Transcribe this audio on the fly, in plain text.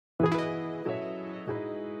Good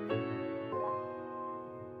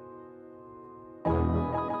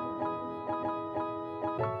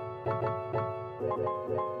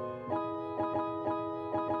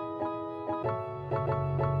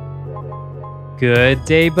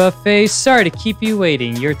day, buffet. Sorry to keep you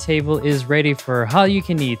waiting. Your table is ready for All You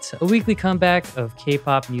Can Eat, a weekly comeback of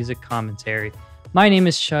K-pop music commentary. My name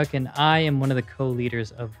is Chuck, and I am one of the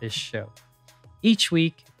co-leaders of this show. Each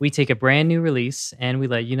week, we take a brand new release, and we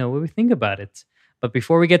let you know what we think about it. But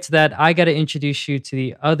before we get to that, I got to introduce you to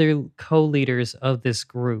the other co-leaders of this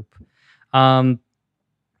group. Like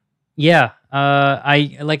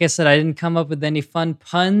I said, I didn't come up with any fun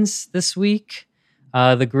puns this week.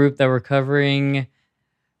 The group that we're covering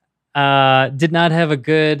did not have a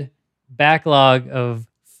good backlog of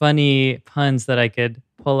funny puns that I could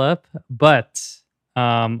pull up, but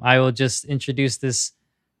I will just introduce this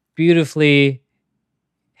beautifully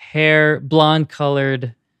blonde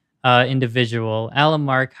colored individual. Alan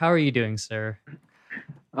Mark, how are you doing, sir?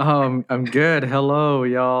 I'm good. Hello,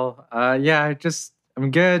 y'all.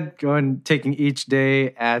 I'm good. Taking each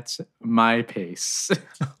day at my pace.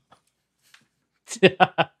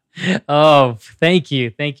 Oh, thank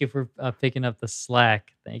you for picking up the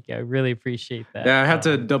slack. Thank you. I really appreciate that. Yeah, I had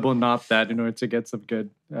to double knot that in order to get some good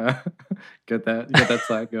get that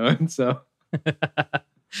slack going. So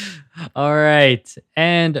all right,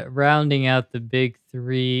 and rounding out the big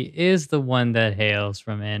three is the one that hails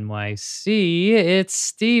from NYC. It's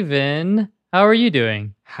Steven. How are you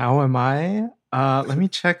doing? How am I? Let me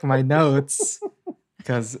check my notes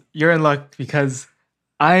because you're in luck because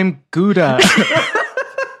I'm Gouda.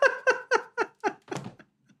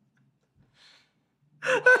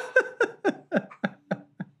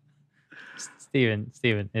 Steven,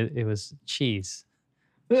 it was cheese.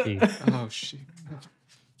 Cheese. Oh, shit.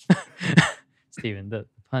 Steven, the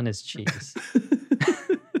pun is cheese.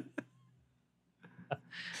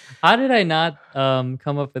 How did I not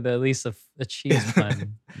come up with at least a cheese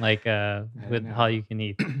pun with All You Can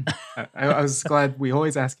Eat? I was glad we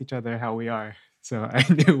always ask each other how we are, so I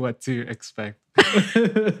knew what to expect.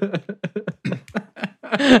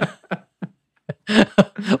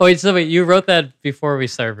 Wait, you wrote that before we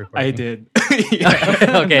started recording? I did.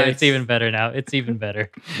 Okay, Nice. It's even better now. It's even better.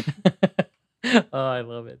 Oh, I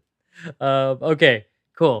love it. Okay,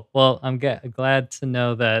 cool. Well, I'm glad to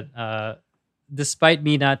know that despite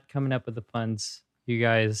me not coming up with the puns, you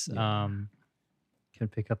guys can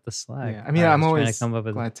pick up the slack. Yeah, I mean, I'm always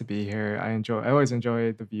glad to be here. I always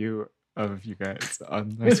enjoy the view of you guys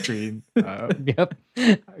on my screen. Yep.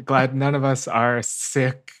 Glad none of us are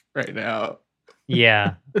sick right now.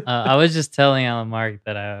 Yeah, I was just telling Alan Mark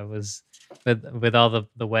that I was with all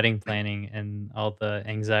the wedding planning and all the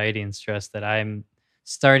anxiety and stress that I'm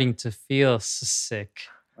starting to feel sick.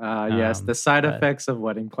 Yes, the side effects of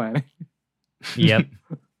wedding planning. Yep.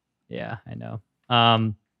 Yeah, I know.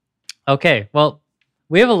 Okay, well,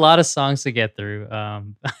 we have a lot of songs to get through.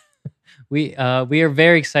 We are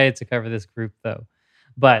very excited to cover this group though,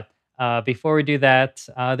 but before we do that,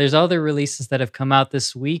 there's other releases that have come out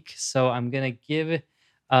this week, so I'm gonna give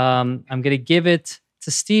it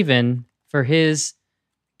to Steven for his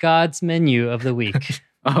God's Menu of the week.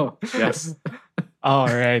 Oh yes. All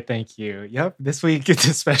right, thank you. Yep, this week it's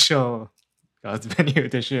a special God's Menu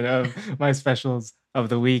edition of my specials of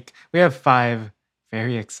the week. We have 5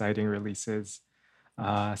 very exciting releases.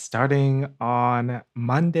 Starting on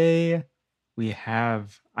Monday, we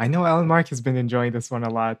have. I know Alan Mark has been enjoying this one a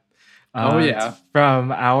lot. Yeah. It's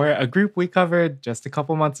from a group we covered just a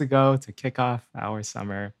couple months ago to kick off our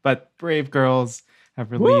summer. But Brave Girls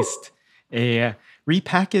have released a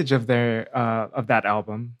repackage of that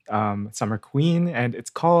album, Summer Queen, and it's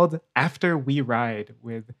called After We Ride,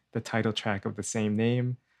 with the title track of the same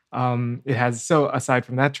name. It has, so aside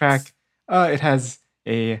from that track, it has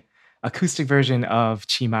a acoustic version of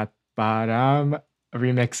Chimat Baram, a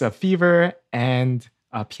remix of Fever, and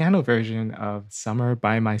a piano version of Summer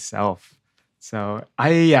by Myself. So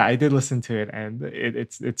I did listen to it, and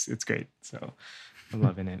it's great. So I'm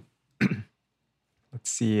loving it. Let's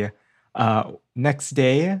see. Next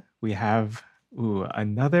day we have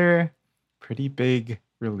another pretty big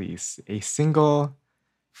release, a single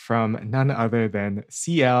from none other than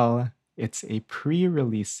CL. It's a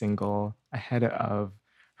pre-release single ahead of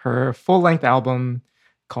her full-length album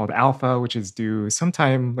called Alpha, which is due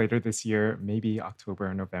sometime later this year, maybe October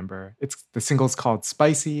or November. The single's called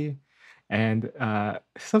Spicy, and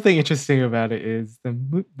something interesting about it is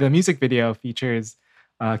the music video features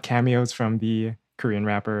cameos from the Korean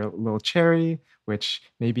rapper Lil Cherry, which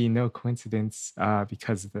may be no coincidence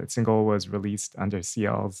because the single was released under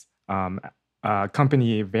CL's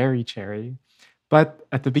company, Very Cherry. But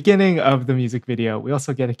at the beginning of the music video, we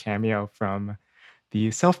also get a cameo from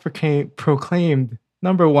the self-proclaimed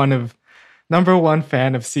number one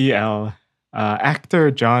fan of CL,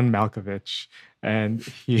 actor John Malkovich, and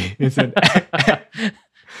he is an.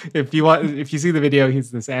 If you see the video,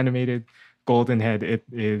 he's this animated golden head. It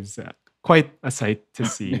is quite a sight to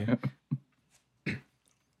see.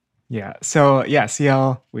 Yeah. So yeah,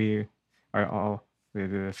 CL, we are all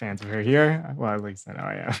the fans of her here. Well, at least I know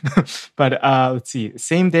I am. But let's see.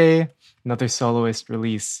 Same day, another soloist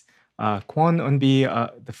release. Kwon Eunbi,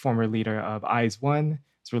 the former leader of IZ*ONE,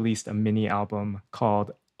 has released a mini album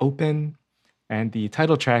called Open, and the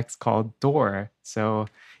title track's called Door. So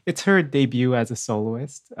it's her debut as a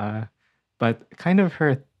soloist, but kind of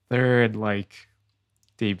her third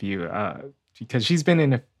debut, because she's been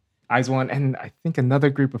in IZ*ONE and I think another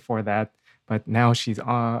group before that, but now she's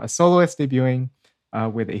a soloist debuting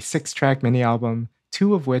with a 6-track mini album,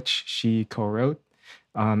 2 of which she co-wrote.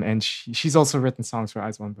 And she's also written songs for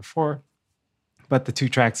IZ*ONE before, but the 2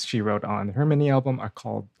 tracks she wrote on her mini album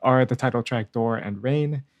are the title track Door and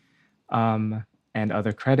Rain. And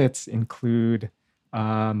other credits include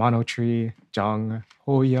Monotree, Jung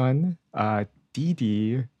Ho-yeon,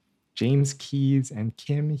 Didi, James Keys, and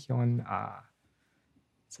Kim Hyun-ah.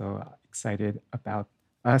 So excited about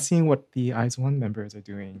seeing what the IZ*ONE members are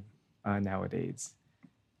doing nowadays.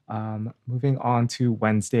 Moving on to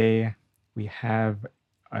Wednesday, we have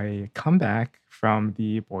a comeback from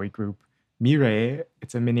the boy group Mirai.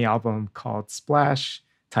 It's a mini album called Splash,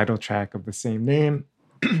 title track of the same name.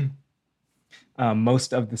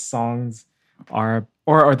 Most of the songs are,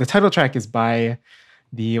 or the title track is by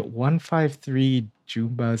the 153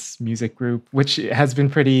 Jubas music group, which has been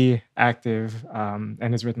pretty active and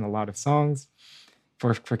has written a lot of songs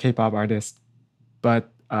for K-pop artists.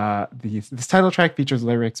 But this title track features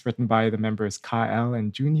lyrics written by the members KL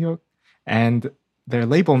and Junhyuk and their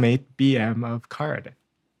label mate BM of KARD.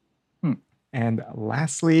 And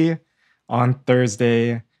lastly, on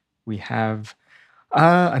Thursday, we have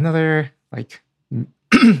another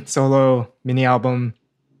solo mini album,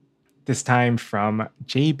 this time from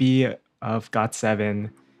JB of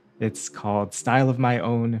GOT7. It's called Style of My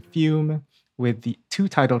Own Fume, with the 2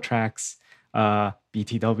 title tracks,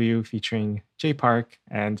 BTW featuring J Park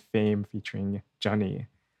and Fame featuring Johnny.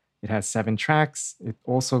 It has 7 tracks. It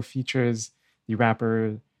also features the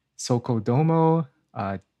rapper Soko Domo,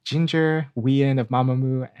 Ginger, Wien of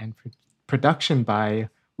Mamamoo, and production by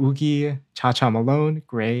Oogie, Cha-Cha Malone,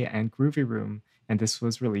 Gray, and Groovy Room. And this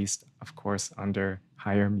was released, of course, under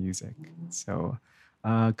Higher Music. So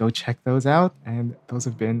go check those out. And those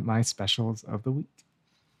have been my specials of the week.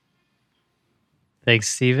 Thanks,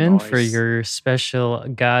 Steven, Nice. for your special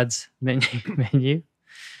God's menu.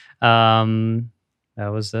 That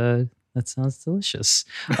sounds delicious.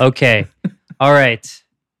 Okay. All right.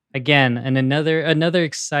 Again, and another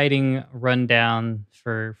exciting rundown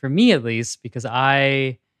for me, at least, because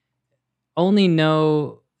I only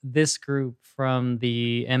know this group from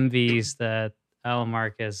the MVs that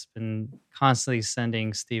Alamark has been constantly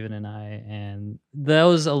sending Steven and I, and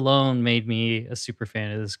those alone made me a super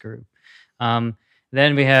fan of this group.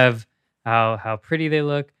 Then we have how pretty they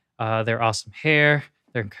look, their awesome hair,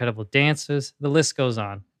 their incredible dancers. The list goes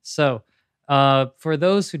on. So for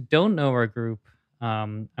those who don't know our group,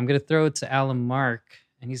 I'm going to throw it to Alamark,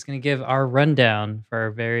 and he's going to give our rundown for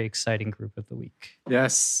our very exciting group of the week.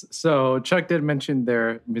 Yes. So Chuck did mention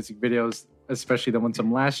their music videos, especially the ones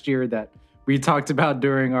from last year that we talked about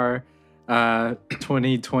during our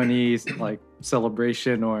 2020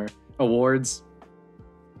 celebration or awards.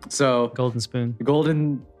 So Golden Spoon.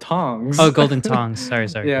 Golden Tongs. Oh, Golden Tongs. Sorry.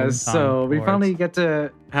 Yeah, Golden so Tong we Awards. finally get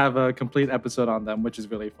to have a complete episode on them, which is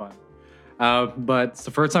really fun. But it's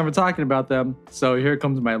the first time we're talking about them. So here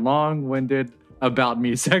comes my long-winded about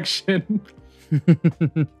me section.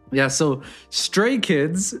 Yeah, so Stray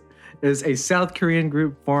Kids is a South Korean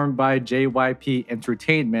group formed by JYP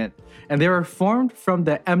Entertainment, and they were formed from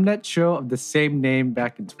the Mnet show of the same name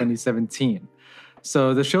back in 2017.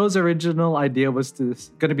 So the show's original idea was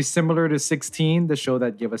going to be similar to 16, the show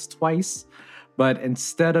that gave us Twice, but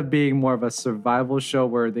instead of being more of a survival show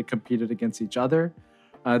where they competed against each other,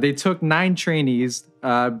 they took 9 trainees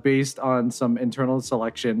based on some internal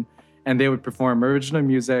selection, and they would perform original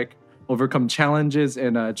music, overcome challenges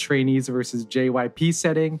in a trainees versus JYP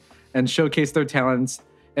setting, and showcase their talents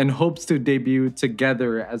in hopes to debut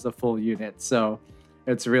together as a full unit. So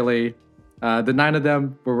it's really, the 9 of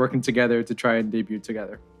them were working together to try and debut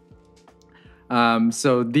together.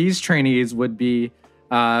 So these trainees would be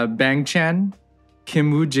Bang Chan,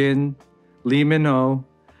 Kim Woo Jin, Lee Min Ho,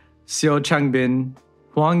 Seo Changbin,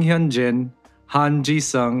 Hwang Hyun Jin, Han Ji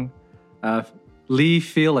Sung, Lee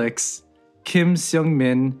Felix, Kim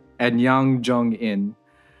Seung-min, and Yang Jong-in.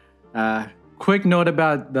 Quick note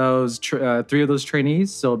about those three of those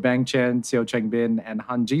trainees. So Bang Chen, Seo Chang-bin, and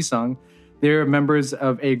Han Ji-sung. They're members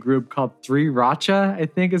of a group called Three Racha,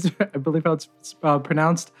 I believe how it's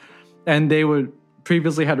pronounced. And they would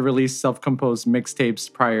previously had released self-composed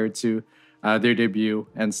mixtapes prior to their debut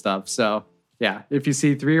and stuff. So yeah, if you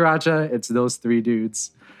see Three Racha, it's those three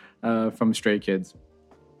dudes from Stray Kids.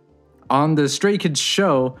 On the Stray Kids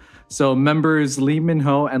show, so members Lee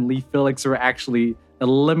Min-ho and Lee Felix were actually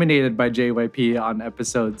eliminated by JYP on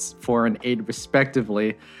episodes 4 and 8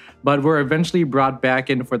 respectively, but were eventually brought back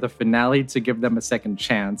in for the finale to give them a second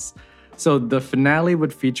chance. So the finale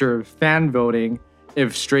would feature fan voting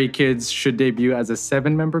if Stray Kids should debut as a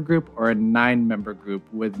 7-member group or a 9-member group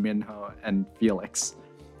with Minho and Felix.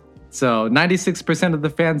 So 96% of the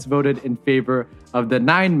fans voted in favor of the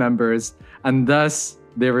 9 members, and thus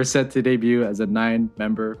they were set to debut as a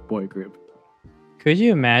 9-member boy group. Could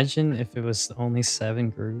you imagine if it was only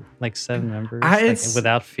 7 members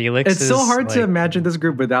without Felix? It's so hard to imagine this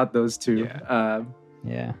group without those two.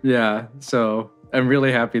 Yeah. So I'm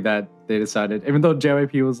really happy that they decided, even though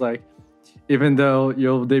JYP was like, even though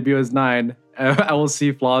you'll debut as 9, I will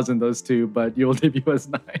see flaws in those two, but you'll debut as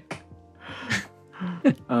 9.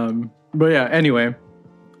 But yeah, anyway,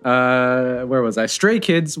 where was I? Stray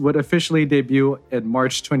Kids would officially debut in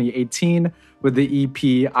March 2018 with the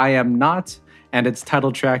EP I Am Not and its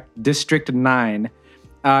title track District 9.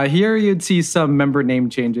 Here you'd see some member name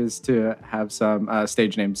changes to have some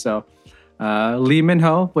stage names. So Lee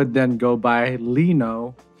Min-ho would then go by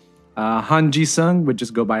Lino. Han Ji-sung would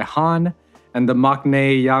just go by Han. And the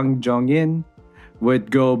maknae Yang Jong-in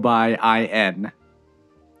would go by IN.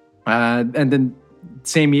 And then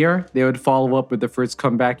same year, they would follow up with the first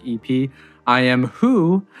comeback EP, I Am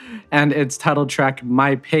Who, and its title track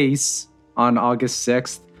My Pace on August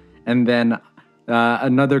 6th. And then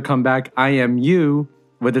another comeback, I Am You,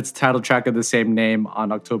 with its title track of the same name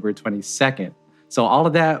on October 22nd. So all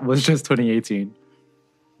of that was just 2018.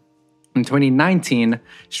 In 2019,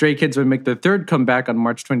 Stray Kids would make their third comeback on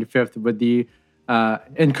March 25th with the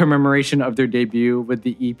in commemoration of their debut with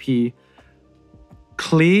the EP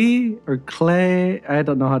Clay, I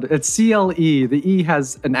don't know how to, it's CLE. The E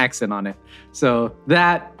has an accent on it. So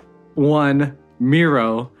that won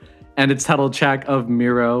Miro and its title track of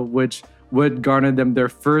Miro, which would garner them their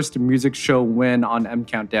first music show win on M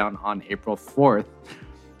Countdown on April 4th.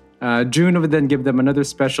 June would then give them another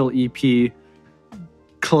special EP,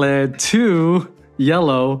 Clay 2,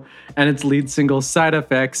 Yellow, and its lead single Side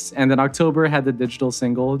Effects, and then October had the digital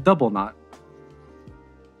single Double Knot.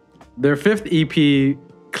 Their fifth EP,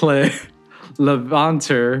 Clay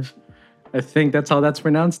Levanter, I think that's how that's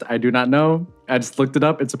pronounced. I do not know. I just looked it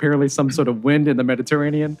up. It's apparently some sort of wind in the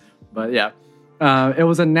Mediterranean, but yeah. It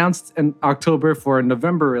was announced in October for a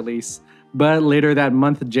November release, but later that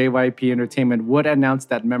month, JYP Entertainment would announce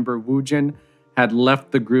that member Woojin had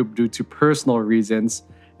left the group due to personal reasons,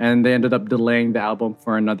 and they ended up delaying the album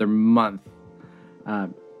for another month.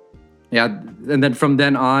 And then from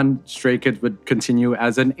then on, Stray Kids would continue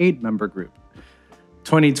as an 8-member group.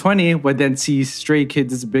 2020 would then see Stray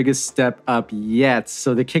Kids' biggest step up yet.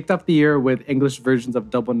 So they kicked off the year with English versions of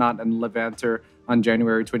Double Knot and Levanter on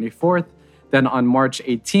January 24th. Then on March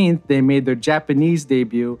 18th, they made their Japanese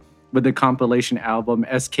debut with the compilation album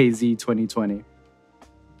SKZ 2020.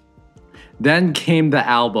 Then came the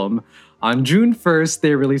album. On June 1st,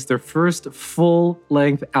 they released their first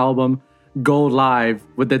full-length album, Go Live,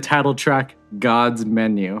 with the title track God's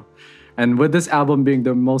Menu. And with this album being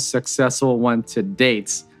the most successful one to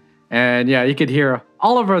date. And yeah, you could hear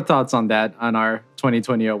all of our thoughts on that on our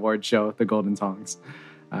 2020 award show, The Golden Tongs,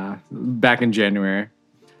 back in January.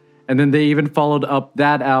 And then they even followed up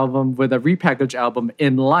that album with a repackaged album,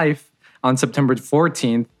 In Life, on September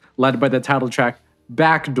 14th, led by the title track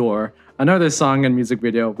Backdoor, another song and music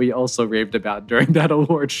video we also raved about during that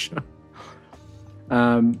award show.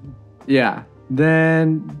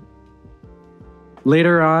 Then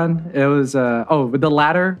later on, it was, with the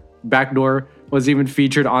latter, Backdoor was even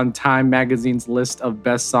featured on Time Magazine's list of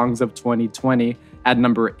best songs of 2020 at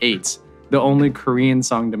number 8, the only Korean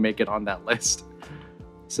song to make it on that list.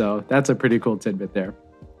 So that's a pretty cool tidbit there.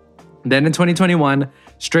 Then in 2021,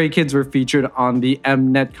 Stray Kids were featured on the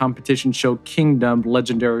Mnet competition show Kingdom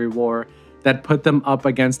Legendary War that put them up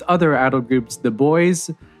against other idol groups, The Boys,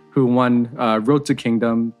 who won Road to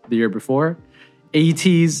Kingdom the year before,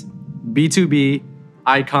 ATEEZ, B2B,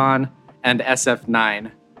 iKON, and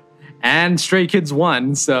SF9. And Stray Kids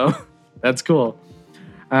won, so that's cool.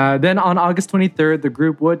 Then on August 23rd, the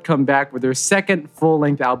group would come back with their second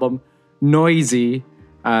full-length album, Noisy,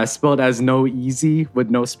 spelled as No Easy with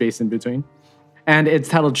no space in between. And its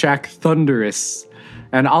title track, Thunderous.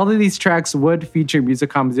 And all of these tracks would feature music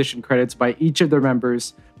composition credits by each of their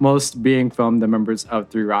members, most being from the members of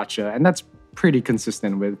 3RACHA. And that's pretty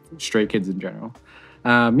consistent with Stray Kids in general.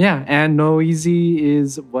 Yeah, and No Easy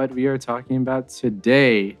is what we are talking about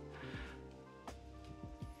today.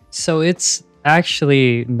 So it's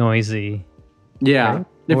actually noisy. Yeah. Right?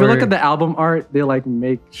 If you look at the album art, they like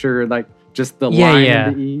make sure like just the line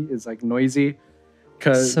in the E is like noisy.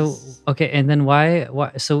 So okay, and then why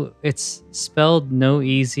so it's spelled no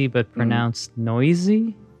easy but pronounced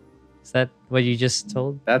noisy? Is that what you just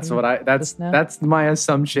told? That's my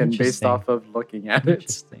assumption based off of looking at it.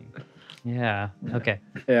 Interesting. Yeah. Okay.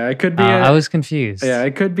 Yeah, it could be. I was confused. Yeah,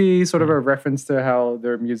 it could be sort of a reference to how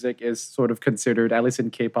their music is sort of considered, at least in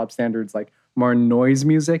K-pop standards, like more noise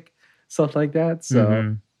music, stuff like that.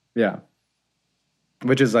 So yeah,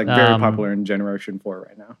 which is like very popular in Generation 4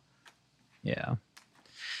 right now. Yeah.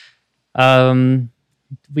 Alan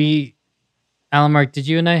Mark, did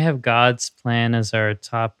you and I have God's Plan as our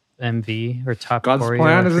top MV or top God's choreo?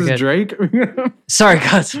 Plan? Is this Drake? Sorry,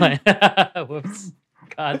 God's Plan. Whoops.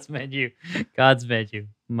 God's Menu.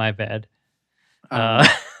 My bad. I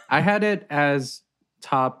had it as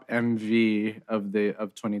top MV of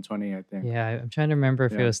 2020, I think. Yeah, I'm trying to remember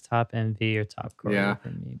if it was top MV or top choreo for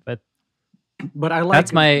me. But I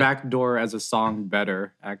like Backdoor as a song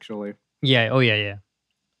better, actually. Yeah. Oh, yeah.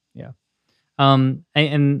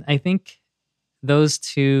 And I think those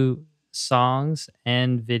two songs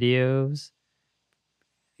and videos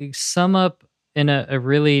sum up in a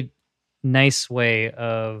really nice way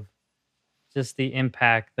of just the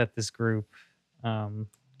impact that this group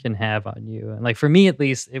can have on you. And like for me, at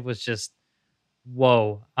least, it was just,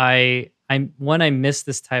 whoa. I miss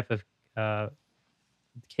this type of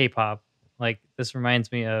K-pop. Like this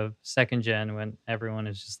reminds me of second gen when everyone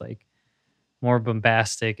is just like more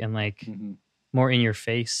bombastic and like more in your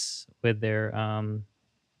face with their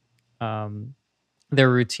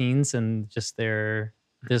routines and just their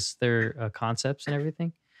concepts and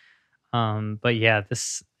everything. But yeah,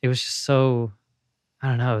 it was just so, I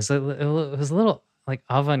don't know, it was a little like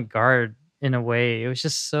avant-garde in a way. It was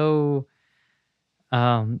just so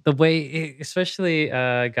the way, especially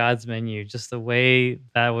God's Menu, just the way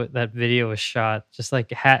that video was shot, just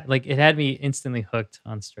like it had me instantly hooked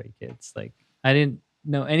on Stray Kids. Like I didn't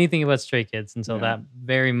know anything about Stray Kids until that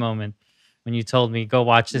very moment when you told me go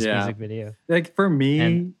watch this music video. Like for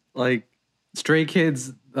me, like Stray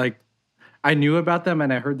Kids, like I knew about them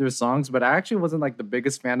and I heard their songs, but I actually wasn't like the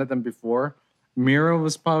biggest fan of them before. Mirror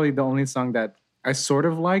was probably the only song that I sort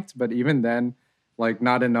of liked, but even then, like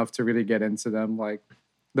not enough to really get into them. Like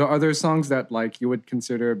the other songs that like you would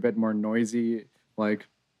consider a bit more noisy, like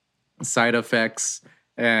Side Effects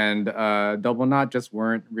and Double Knot, just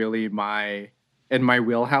weren't really in my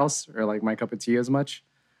wheelhouse or like my cup of tea as much.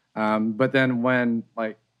 But then when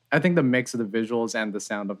like I think the mix of the visuals and the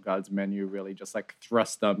sound of God's Menu really just like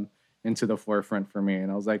thrust them into the forefront for me,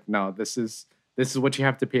 and I was like, no, this is what you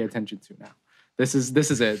have to pay attention to now. This is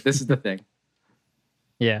it. This is the thing.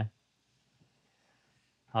 Yeah.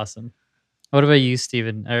 Awesome. What about you,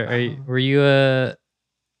 Steven? Were you a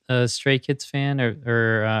Stray Kids fan,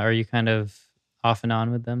 or are you kind of off and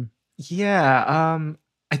on with them? Yeah.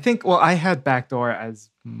 I think, well, I had Backdoor as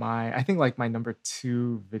I think like my number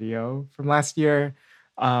 2 video from last year.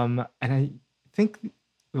 And I think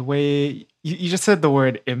the way you just said the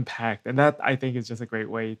word impact, and that I think is just a great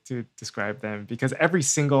way to describe them, because every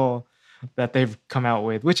single that they've come out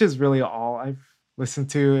with, which is really all I've listened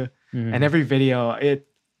to, and every video, I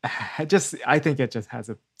think it just has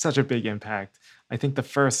such a big impact. I think the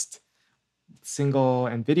first single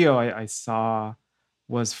and video I saw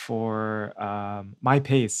was for My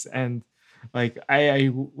Pace, and like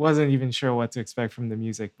I wasn't even sure what to expect from the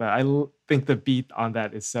music, but I think the beat on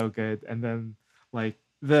that is so good, and then like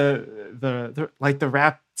the like the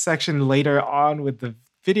rap section later on with the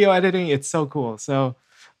video editing, it's so cool. So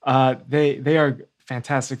they are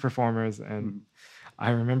fantastic performers, and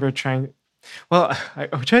I remember trying. Well, I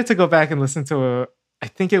tried to go back and listen to I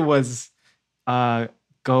think it was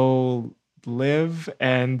Go Live,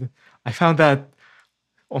 and I found that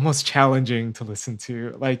almost challenging to listen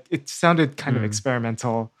to. Like it sounded kind of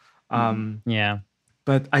experimental. Yeah.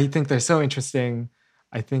 But I think they're so interesting.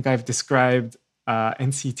 I think I've described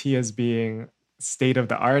NCT as being state of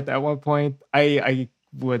the art at one point. I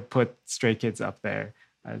would put Stray Kids up there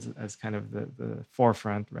as kind of the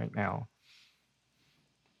forefront right now.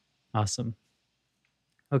 Awesome.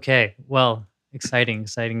 Okay. Well, exciting,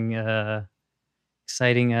 I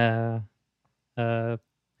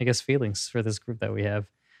guess feelings for this group that we have.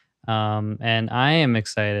 And I am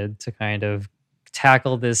excited to kind of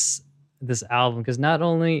tackle this album because not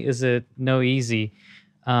only is it no easy,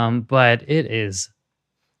 but it is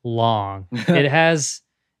long. It has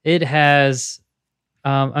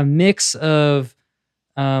a mix of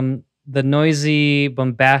the noisy,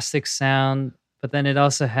 bombastic sound, but then it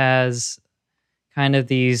also has kind of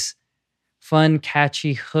these fun,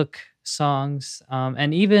 catchy hook songs,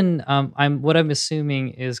 and even I'm assuming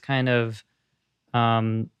is kind of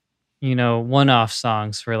um, one-off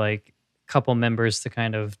songs for like a couple members to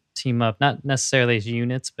kind of team up, not necessarily as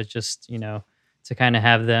units, but just to kind of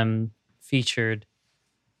have them featured,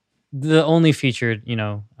 the only featured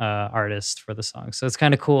artist for the song. So it's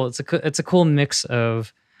kind of cool. It's a cool mix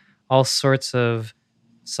of all sorts of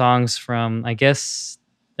songs from, I guess,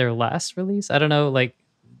 their last release. I don't know, like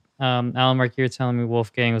Alan Mark, you're telling me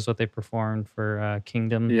Wolfgang was what they performed for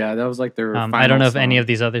Kingdom. Yeah, that was like their I final don't know if song. any of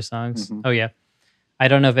these other songs. Mhm. Oh yeah, I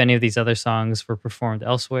don't know if any of these other songs were performed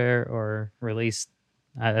elsewhere or released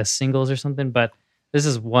as singles or something. But this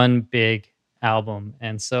is one big album,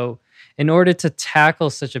 and so in order to tackle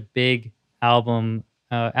such a big album,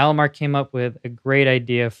 Alan Mark came up with a great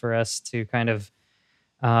idea for us to kind of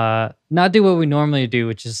not do what we normally do,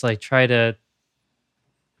 which is like try to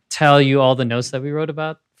tell you all the notes that we wrote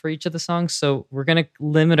about for each of the songs. So we're gonna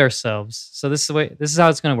limit ourselves. So this is how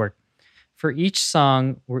it's gonna work. For each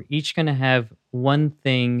song, we're each gonna have one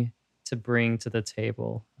thing to bring to the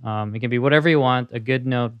table. It can be whatever you want, a good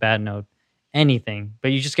note, bad note, anything.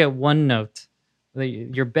 But you just get one note,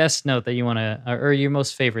 your best note that you want to, or your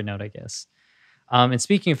most favorite note, I guess. And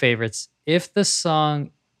speaking of favorites, if the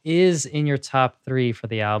song is in your top 3 for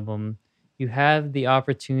the album, you have the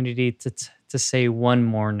opportunity to say one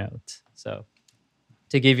more note. So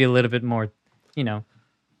to give you a little bit more, a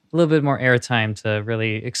little bit more airtime to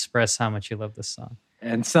really express how much you love this song.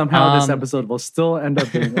 And somehow this Um, episode will still end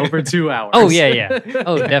up being over 2 hours. Oh yeah.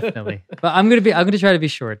 Oh, definitely. But I'm gonna try to be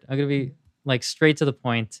short. I'm gonna be like straight to the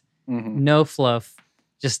point, Mhm. no fluff.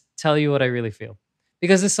 Just tell you what I really feel.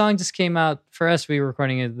 Because this song just came out for us. We were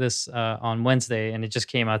recording this on Wednesday, and it just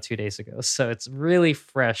came out 2 days ago. So it's really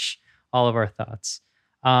fresh, all of our thoughts.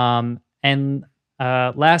 And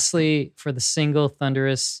lastly, for the single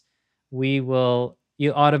Thunderous,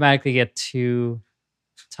 you automatically get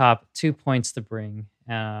top 2 points to bring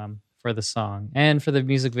for the song. And for the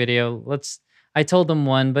music video, I told them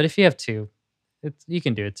 1, but if you have 2, you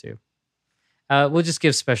can do it too. We'll just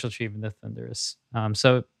give special treatment to Thunderous.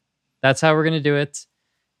 So that's how we're going to do it.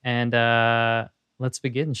 And let's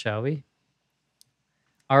begin, shall we?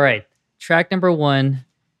 All right. Track number 1,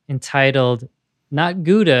 entitled, not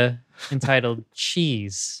Gouda, entitled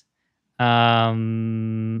Cheese. I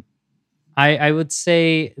would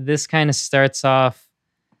say this kind of starts off,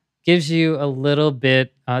 gives you a little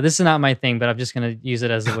bit. This is not my thing, but I'm just going to use it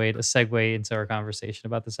as a way to segue into our conversation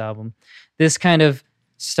about this album. This kind of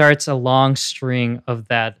starts a long string of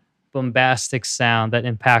that bombastic sound, that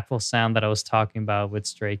impactful sound that I was talking about with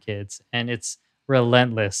Stray Kids, and it's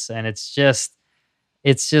relentless, and it's just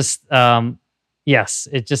yes,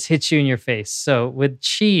 it just hits you in your face. So with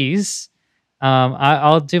Cheese,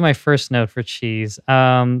 I'll do my first note for Cheese.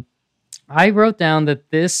 I wrote down that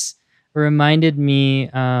this reminded me.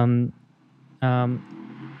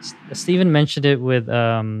 Steven mentioned it with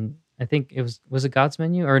I think was it God's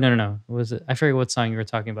Menu, or no, was it, I forget what song you were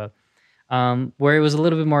talking about, where it was a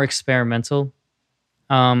little bit more experimental.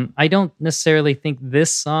 I don't necessarily think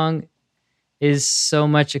this song is so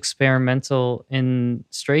much experimental in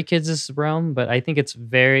Stray Kids' realm, but I think it's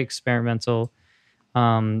very experimental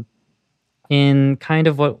in kind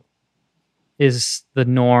of what is the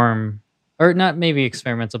norm, or not maybe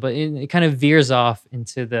experimental, but it kind of veers off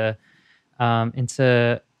into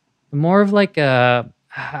more of like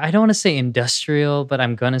I don't want to say industrial, but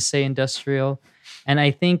I'm gonna say industrial. And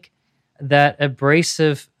I think that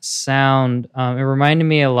abrasive sound, it reminded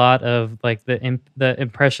me a lot of like the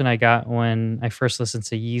impression I got when I first listened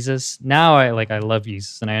to Yeezus. Now I love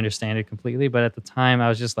Yeezus and I understand it completely, but at the time I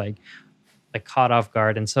was just like caught off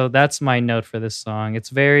guard. And so that's my note for this song. It's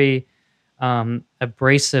very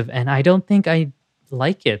abrasive, and I don't think I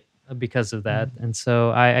like it because of that. And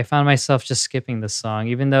so I found myself just skipping this song,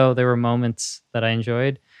 even though there were moments that I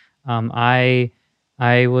enjoyed. I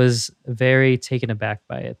was very taken aback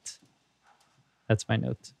by it. That's my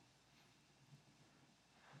note.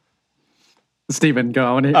 Steven,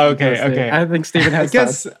 go on. Okay. I think Steven has I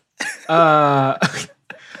guess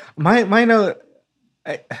my note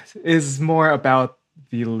is more about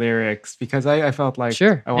the lyrics, because I felt like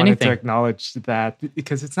Sure, I wanted anything. to acknowledge that,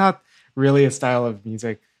 because it's not really a style of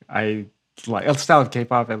music I like, a style of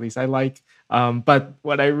K-pop at least I like. But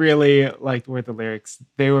what I really liked were the lyrics.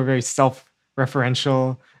 They were very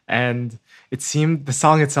self-referential, and it seemed the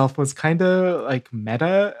song itself was kind of like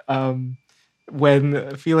meta.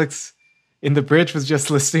 When Felix in the bridge was just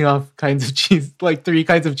listing off kinds of cheese, like 3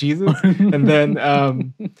 kinds of cheeses, and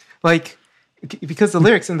then like because the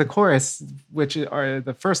lyrics in the chorus, which are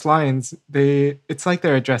the first lines, it's like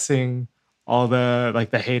they're addressing all the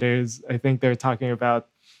like the haters. I think they're talking about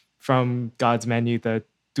from God's Menu, the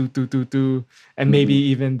do do do do, and maybe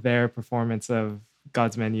even their performance of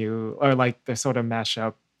God's Menu, or like the sort of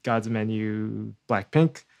mashup God's Menu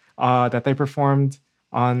Blackpink that they performed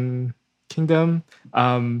on Kingdom.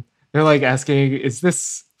 They're like asking, is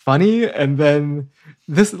this funny? And then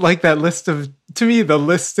this, like that list of, to me, the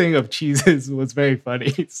listing of cheeses was very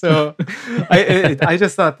funny. So I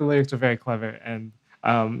just thought the lyrics were very clever. And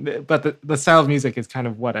but the style of music is kind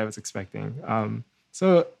of what I was expecting.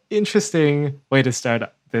 So interesting way to start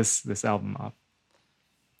this album off.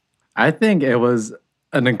 I think it was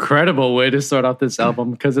an incredible way to start off this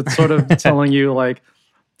album because it's sort of telling you like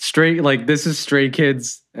this is Stray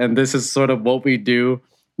Kids and this is sort of what we do.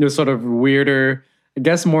 This sort of weirder, I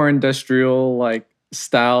guess more industrial like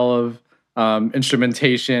style of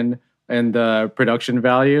instrumentation and the production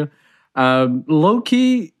value. Low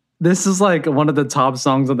key, this is like one of the top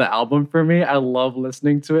songs on the album for me. I love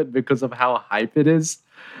listening to it because of how hype it is,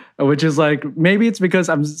 which is like, maybe it's because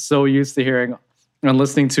I'm so used to hearing and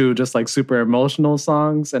listening to just like super emotional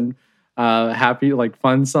songs and happy, like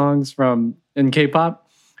fun songs in K-pop.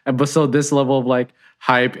 But so this level of like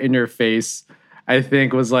hype in your face, I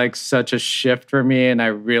think was like such a shift for me, and I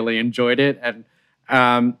really enjoyed it. And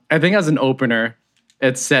I think as an opener,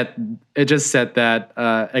 it just set that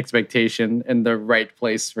expectation in the right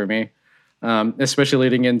place for me, especially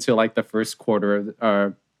leading into like the first quarter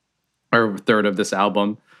or third of this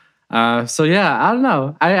album. So yeah, I don't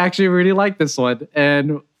know. I actually really like this one,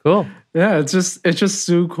 and Cool. yeah, it's just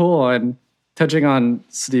so cool. And touching on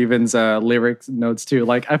Steven's lyric notes too,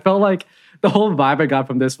 like I felt like the whole vibe I got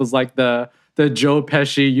from this was like the Joe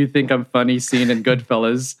Pesci "You Think I'm Funny" scene in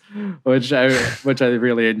Goodfellas, which I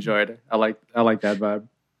really enjoyed. I like that vibe.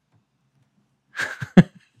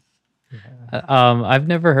 I've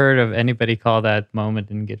never heard of anybody call that moment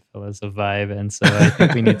in Goodfellas a vibe, and so I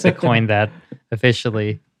think we need to coin that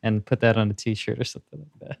officially and put that on a T-shirt or something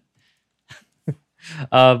like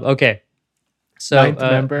that. Okay, so Ninth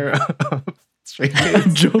member of Stray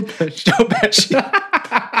Kids, Joe Pesci.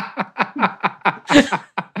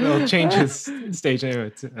 He'll change his stage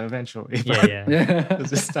name eventually. yeah. Does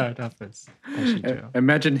just start off as Pesci Joe.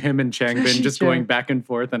 Imagine him and Changbin just going back and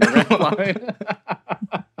forth on a red line.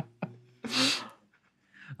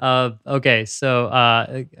 Okay, so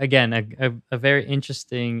again, a very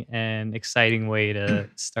interesting and exciting way to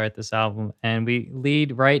start this album, and we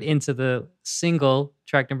lead right into the single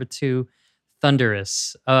track number 2,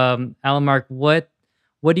 "Thunderous." Alan Mark, what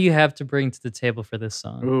do you have to bring to the table for this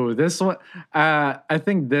song? Ooh, this one. I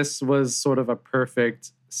think this was sort of a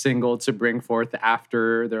perfect single to bring forth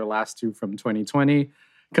after their last 2 from 2020,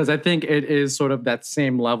 because I think it is sort of that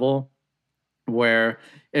same level where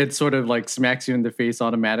it sort of like smacks you in the face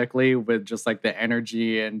automatically with just like the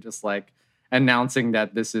energy and just like announcing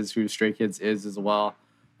that this is who Stray Kids is as well.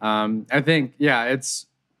 I think, yeah, it's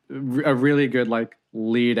a really good like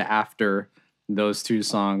lead after those 2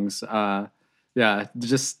 songs. Yeah,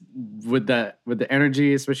 just with the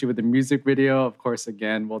energy, especially with the music video. Of course,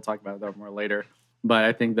 again, we'll talk about that more later. But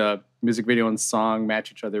I think the music video and song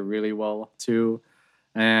match each other really well too.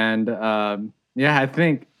 And yeah, I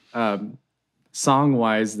think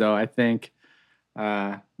song-wise, though, I think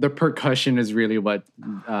the percussion is really what.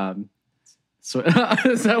 So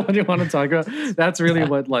is that what you want to talk about? That's really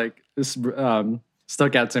what like this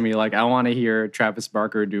stuck out to me. Like, I want to hear Travis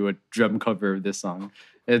Barker do a drum cover of this song.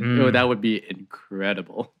 That would be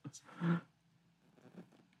incredible.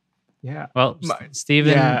 Yeah. Well,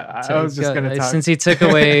 Steven, I was just gonna talk. since he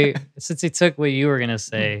took what you were gonna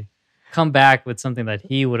say, come back with something that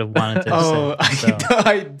he would have wanted to say. So.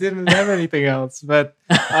 I didn't have anything else, but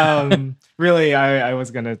really, I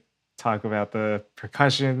was gonna talk about the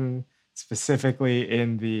percussion specifically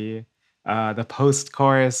in the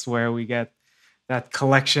post-chorus, where we get that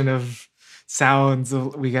collection of sounds.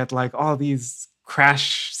 We get like all these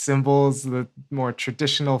crash cymbals, the more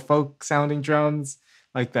traditional folk sounding drums,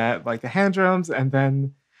 like that, like the hand drums, and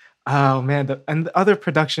then oh man, the other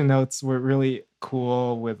production notes were really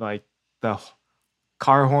cool with like the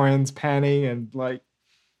car horns panning and like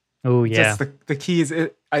just the keys.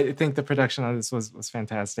 I think the production on this was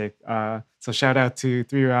fantastic. So shout out to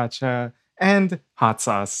 3RACHA and Hot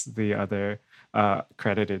Sauce, the other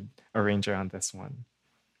credited arranger on this one.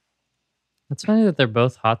 It's funny that they're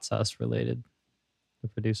both hot sauce related, the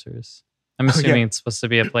producers. I'm Oh, assuming yeah. it's supposed to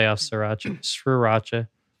be a playoff sriracha.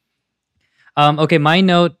 Okay, my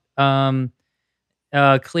note.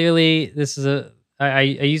 Clearly, this is I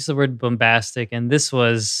use the word bombastic, and this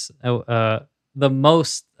was the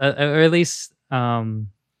most, or at least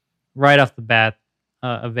right off the bat,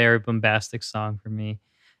 a very bombastic song for me.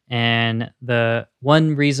 And the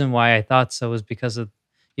one reason why I thought so was because of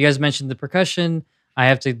you guys mentioned the percussion. I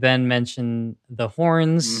have to then mention the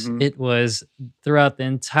horns. Mhm. It was throughout the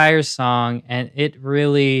entire song, and it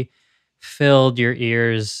really filled your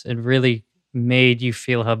ears. It really made you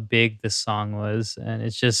feel how big this song was, and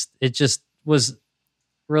it just was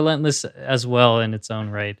relentless as well in its own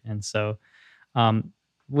right. And so,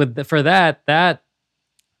 for that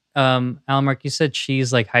Alan Mark, you said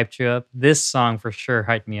Cheese like hyped you up. This song for sure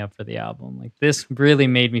hyped me up for the album. Like this really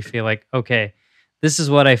made me feel like, okay, this is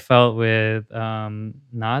what I felt with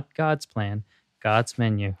not God's Plan, God's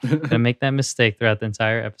Menu. Gonna make that mistake throughout the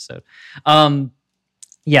entire episode.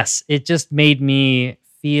 Yes, it just made me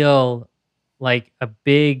feel like a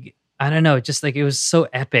big, I don't know, just like it was so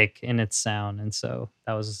epic in its sound. And so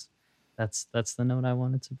that's the note I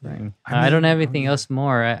wanted to bring. I don't have anything else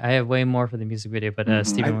more. I have way more for the music video, but Mhm.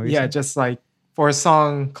 Steven, what were you Yeah, saying? just like for a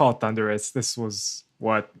song called Thunderous, this was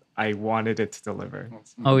what I wanted it to deliver.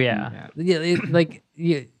 Oh yeah, like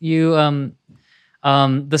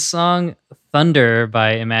the song Thunder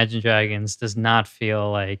by Imagine Dragons does not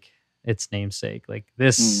feel like its namesake. Like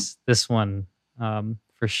this one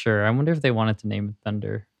for sure. I wonder if they wanted to name it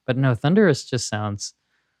Thunder, but no, Thunderous just sounds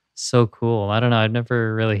so cool. I don't know. I'd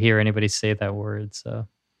never really hear anybody say that word. So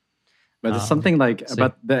But there's something like so-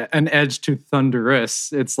 about an edge to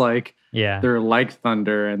thunderous. It's like yeah, they're like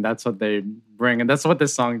thunder, and that's what they bring, and that's what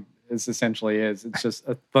this song is essentially is. It's just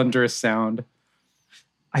a thunderous sound.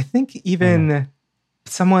 I think even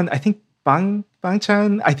someone, I think Bang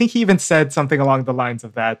Chan, I think he even said something along the lines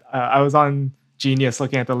of that. I was on Genius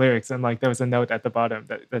looking at the lyrics, and like there was a note at the bottom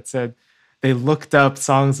that said they looked up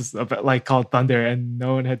songs like called Thunder, and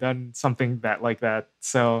no one had done something that like that.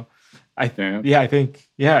 So I think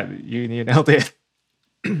you nailed it.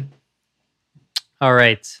 all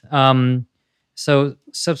right. So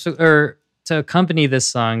to accompany this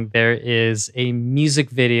song, there is a music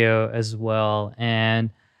video as well, and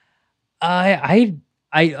I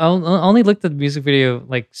only looked at the music video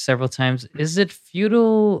like several times. Is it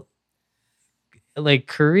feudal, like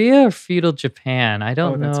Korea or feudal Japan? I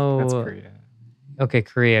don't know. That's Korea. Okay,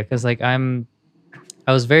 Korea, because like I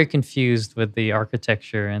was very confused with the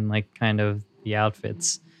architecture and like kind of the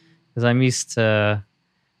outfits, because I'm used to,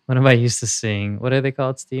 what am I used to seeing? What are they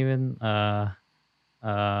called, Steven?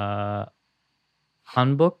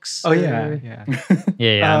 Hanboks? Oh yeah, or- yeah.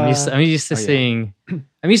 yeah. I'm used to oh, yeah. seeing.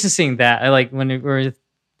 I'm used to seeing that. I like when we're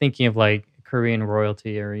thinking of like Korean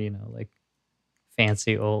royalty or like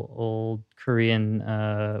fancy old Korean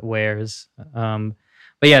wares.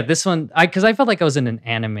 But yeah, this one because I felt like I was in an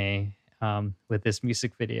anime with this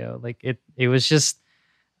music video. Like it was just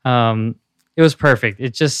it was perfect.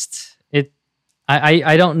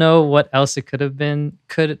 I don't know what else it could have been.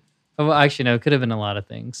 Well, actually no, it could have been a lot of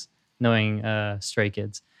things. Knowing Stray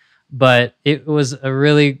Kids, but it was a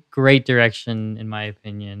really great direction in my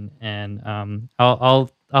opinion. And I'll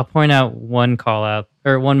point out one call out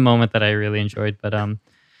or one moment that I really enjoyed. But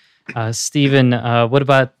Steven, what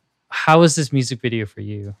about how was this music video for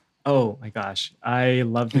you? Oh my gosh, I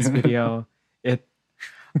love this video.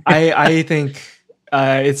 I think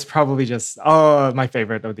it's probably just my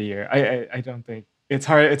favorite of the year. I don't think it's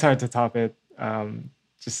hard to top it.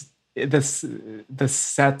 Just the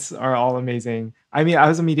sets are all amazing. I mean, I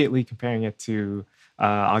was immediately comparing it to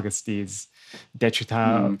Augusti's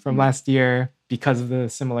Dechuta from last year because of the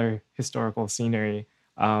similar historical scenery.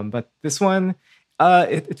 But this one,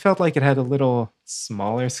 it felt like it had a little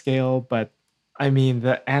smaller scale, but I mean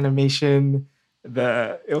the animation,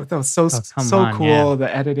 it was so on, cool. yeah.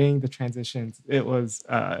 The editing, the transitions, it was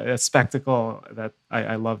a spectacle that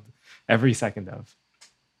I loved every second of.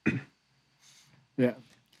 Yeah.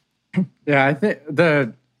 Yeah, I think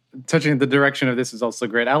touching the direction of this is also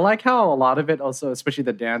great. I like how a lot of it also, especially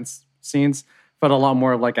the dance scenes, felt a lot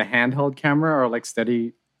more of like a handheld camera or like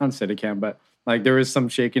not steady cam, but like there was some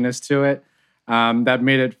shakiness to it that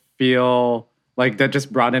made it feel like that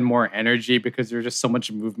just brought in more energy because there's just so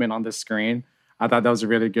much movement on the screen. I thought that was a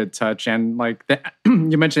really good touch. And like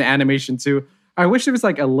you mentioned animation too. I wish there was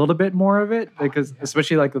like a little bit more of it because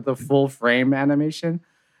especially like the full frame animation.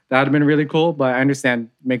 That would have been really cool, but I understand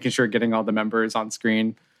making sure getting all the members on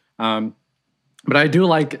screen. But I do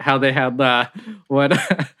like how they had what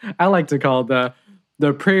I like to call the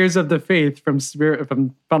the prayers of the faith from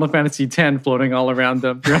Final Fantasy X floating all around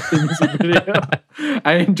them throughout the music video.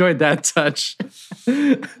 I enjoyed that touch.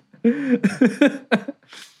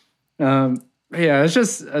 Yeah, it's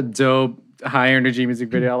just a dope, high energy music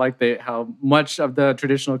video. I like how much of the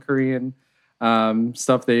traditional Korean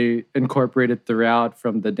stuff they incorporated throughout,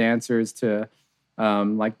 from the dancers to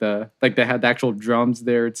like they had the actual drums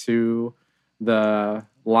there too. The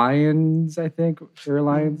lions, I think, or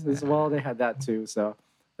lions as well. They had that too. So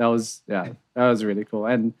that was really cool.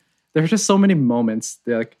 And there were just so many moments,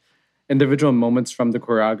 like individual moments from the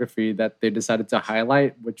choreography that they decided to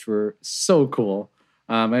highlight, which were so cool.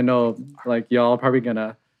 I know like y'all are probably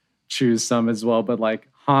gonna choose some as well, but like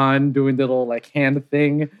Han doing the little like hand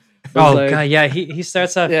thing. Oh like, god, yeah. He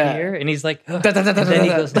starts off here and he's like, and then he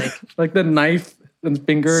goes like the knife and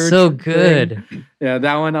finger. So thing. good. Yeah,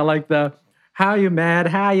 that one I like. The how you mad,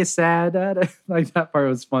 how you sad. Like that part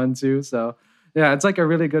was fun too. So yeah, it's like a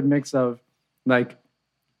really good mix of like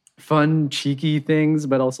fun, cheeky things,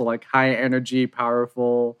 but also like high energy,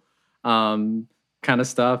 powerful kind of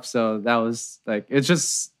stuff. So that was like, it's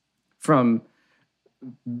just from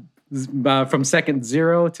second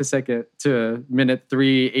 0 to minute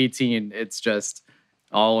 3:18. It's just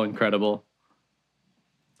all incredible.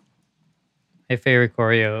 My favorite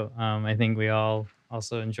choreo. I think we all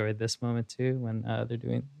also enjoyed this moment too when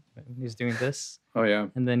he's doing this. Oh yeah.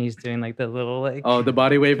 And then he's doing like the little like the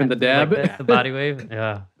body wave and the dab. Like the body wave.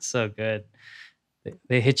 Yeah, so good.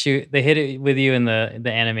 They hit it with you in the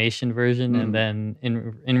animation version, and then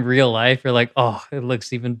in real life you're like, oh, it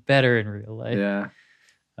looks even better in real life. Yeah.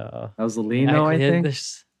 That was Lino, I think.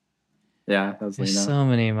 Yeah, that was Lino. There's so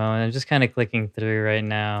many moments. I'm just kind of clicking through right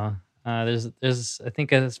now. There's I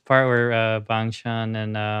think this part where Bang Chan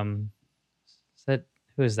and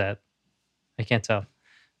who is that? I can't tell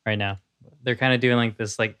right now. They're kind of doing like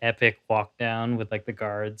this like epic walk down with like the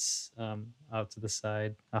guards out to the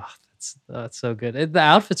side. Oh, that's so good. The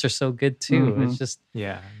outfits are so good too. Mm-hmm. It's just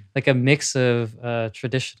like a mix of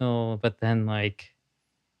traditional, but then like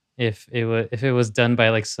if it was done by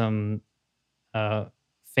like some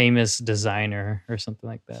famous designer or something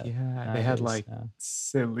like that. Yeah, they had like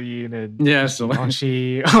Celine and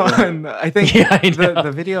Celine on. I think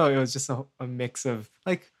the video, it was just a mix of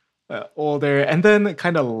like older and then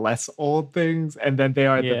kind of less old things, and then they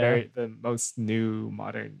are the most new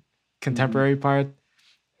modern contemporary part.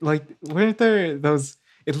 Like, weren't there those?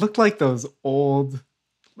 It looked like those old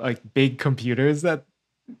like big computers, that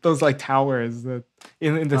those like towers that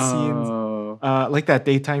in the scenes, like that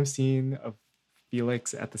daytime scene of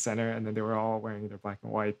Felix at the center, and then they were all wearing their black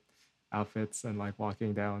and white outfits and like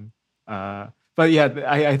walking down. But yeah,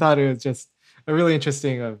 I thought it was just a really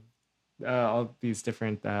interesting of all these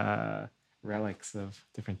different relics of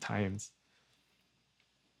different times.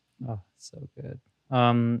 Oh, so good.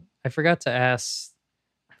 I forgot to ask,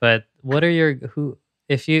 but what are do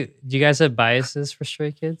you guys have biases for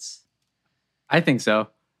Stray Kids? I think so.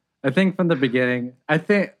 I think from the beginning, I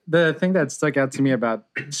think the thing that stuck out to me about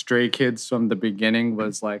Stray Kids from the beginning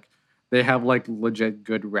was like they have like legit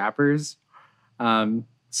good rappers.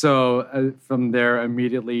 So from there,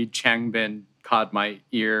 immediately Changbin caught my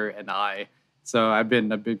ear and eye. So I've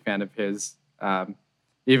been a big fan of his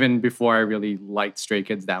even before I really liked Stray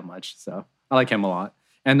Kids that much. So I like him a lot.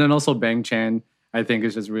 And then also Bang Chan, I think,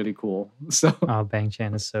 is just really cool. So Bang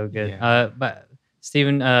Chan is so good. Yeah. But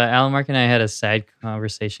Steven, Alan Mark and I had a side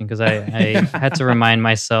conversation because I had to remind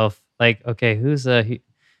myself, like, okay, who's oh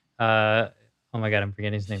my god, I'm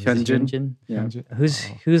forgetting his name. Hyunjin. Yeah. Who's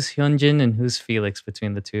Hyunjin and who's Felix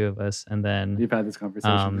between the two of us? And then you've had this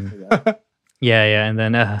conversation. Yeah. And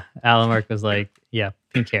then Alan Mark was like, yeah,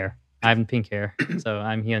 pink hair. I have pink hair, so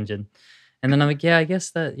I'm Hyunjin. And then I'm like, yeah, I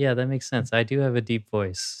guess that makes sense. I do have a deep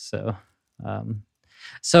voice, so.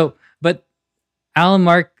 But Alan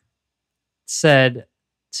Mark said,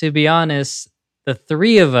 to be honest, the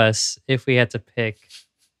three of us, if we had to pick,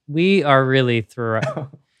 we are really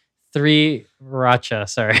three Racha.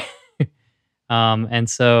 Sorry, and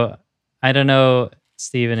so I don't know,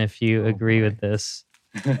 Steven, if you agree with this,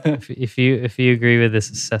 if you agree with this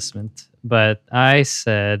assessment, but I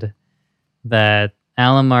said that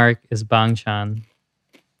Alan Mark is Bang Chan,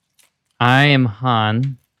 I am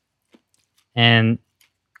Han, and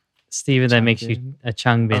Steven, that makes you a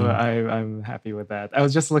Changbin. I'm happy with that. I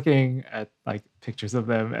was just looking at like pictures of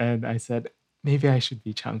them, and I said maybe I should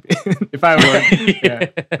be Changbin if I were. Yeah.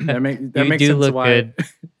 That makes sense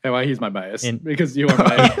why he's my bias, because you are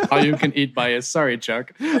my all you can eat bias. Sorry,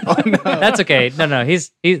 Chuck. Oh, no. That's okay. No.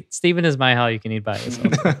 Steven is my how you can eat bias.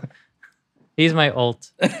 Also. He's my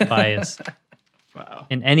alt bias. Wow.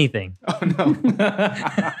 In anything. Oh no.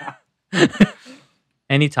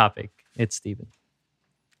 Any topic, it's Steven.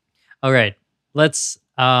 All right, let's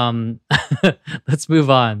let's move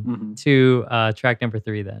on to track number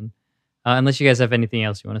 3 then. Unless you guys have anything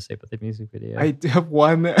else you want to say about the music video. I do have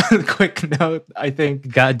one quick note. I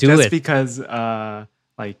think because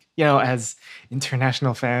as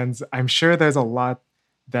international fans, I'm sure there's a lot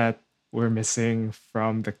that we're missing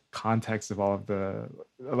from the context of all of the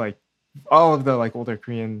older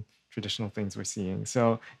Korean traditional things we're seeing.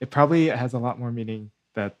 So it probably has a lot more meaning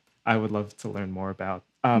that I would love to learn more about.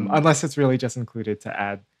 Unless it's really just included to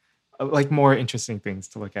add more interesting things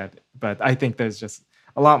to look at. But I think there's just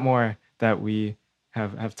a lot more that we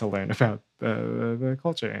have to learn about the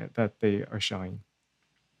culture that they are showing.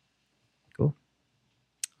 Cool.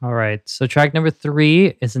 All right. So track number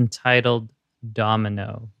 3 is entitled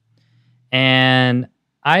Domino. And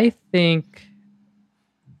I think...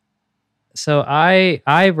 So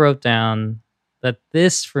I wrote down that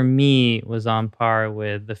this, for me, was on par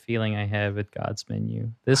with the feeling I had with God's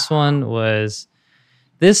Menu. This one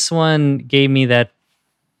gave me that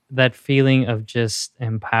feeling of just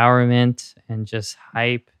empowerment and just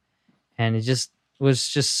hype, and it just was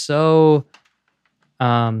just so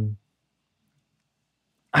I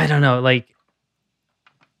don't know,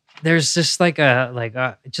 there's just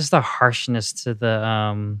just a harshness to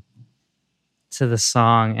the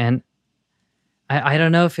song, and I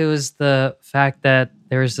don't know if it was the fact that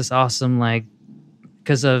there was this awesome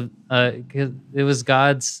because it was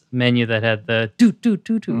God's Menu that had the do do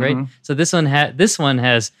do do, right? So this one has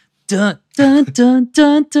dun dun dun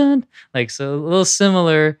dun dun, so a little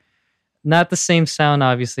similar, not the same sound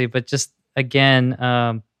obviously, but just again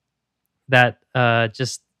that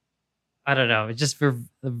just I don't know, it just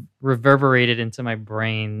reverberated into my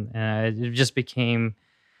brain, and it just became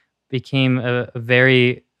a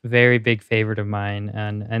very, very big favorite of mine,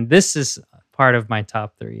 and this is part of my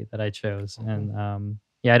top 3 that I chose, and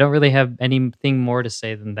I don't really have anything more to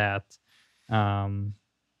say than that.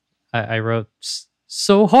 I wrote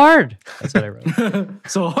so hard. That's what I wrote.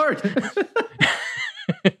 So hard.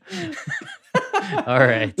 All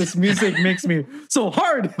right. This music makes me so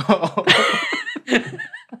hard.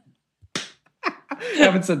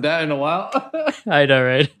 Haven't said that in a while. I know,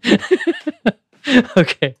 right?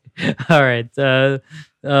 Okay. All right.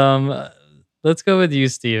 Let's go with you,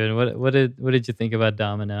 Steven. What did you think about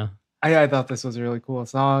Domino? I thought this was a really cool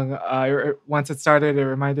song. Once it started, it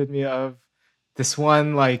reminded me of this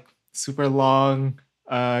one super long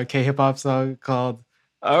K-hip hop song called,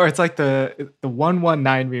 or it's the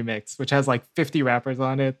 119 remix, which has 50 rappers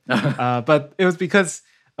on it. But it was because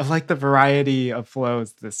of the variety of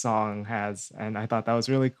flows this song has, and I thought that was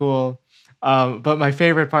really cool. But my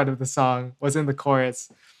favorite part of the song was in the chorus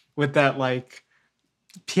with that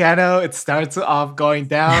piano. It starts off going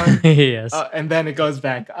down, yes, and then it goes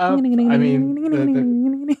back up. I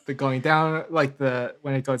mean, the going down,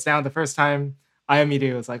 when it goes down the first time, I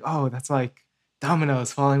immediately was oh, that's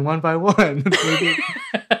dominoes falling one by one.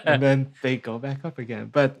 And then they go back up again.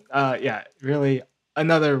 But really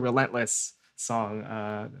another relentless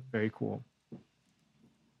song. Very cool.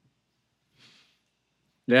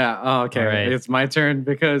 Yeah. Oh, okay. Right. It's my turn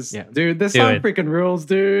because, dude, this song freaking rules,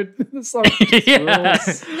 dude. This song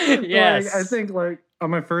rules. Yes. I think on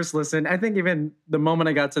my first listen, I think even the moment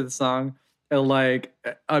I got to the song, it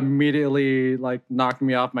immediately knocked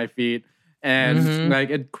me off my feet, and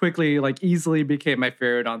it quickly easily became my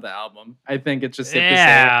favorite on the album. I think it's just safe to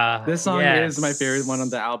say this song is my favorite one on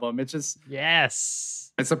the album. It's just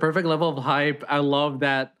it's a perfect level of hype. I love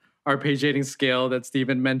that arpeggiating scale that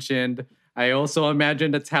Steven mentioned. I also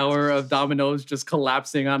imagine the tower of dominoes just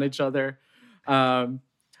collapsing on each other. But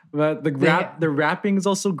the rapping is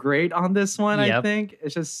also great on this one. Yep. I think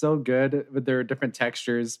it's just so good with their different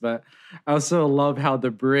textures. But I also love how the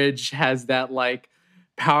bridge has that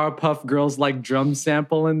Powerpuff Girls drum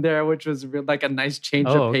sample in there, which was a nice change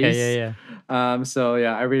of pace. Okay, yeah. So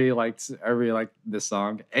yeah, I really liked this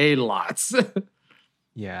song a lot.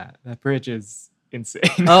 Yeah, that bridge is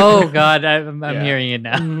insane. Oh God, I'm hearing it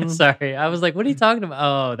now. Mm-hmm. Sorry, I was what are you talking about?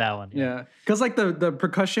 Oh, that one. Yeah, because the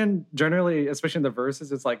percussion generally, especially in the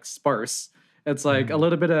verses, it's sparse. It's a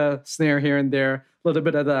little bit of snare here and there, a little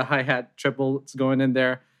bit of the hi-hat triples going in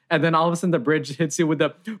there, and then all of a sudden the bridge hits you with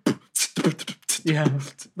the I'm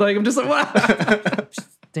just wow.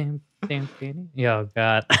 Damn. Oh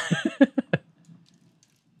God.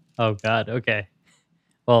 Oh God. Okay.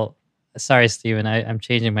 Well, sorry, Steven. I'm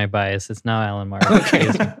changing my bias. It's now Alan Martin. Okay.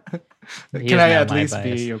 Can I at least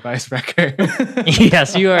be your bias wrecker?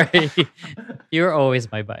 Yes, you are. You're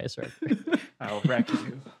always my bias wrecker. I'll wreck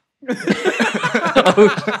you.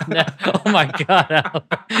 Oh, no. Oh my god, Al.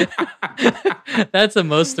 That's the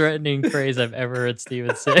most threatening phrase I've ever heard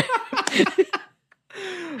Steven say.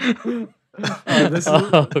 This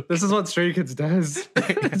is what Stray Kids does.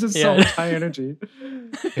 It's just so Yeah. much high energy.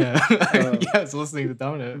 Yeah. Yeah, I was listening to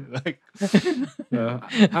Domino. Like,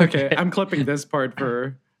 Okay, I'm clipping this part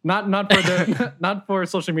for not for the not for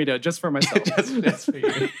social media, just for myself. just for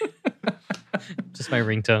you. Just my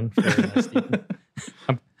ringtone for Steven.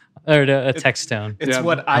 Or a text tone. It's Yeah,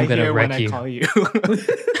 what I gonna hear when wreck I you. call you.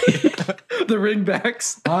 The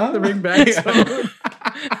ringbacks. Huh? The ringbacks.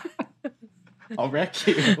 I'll wreck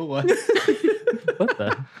you. What? What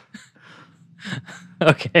the?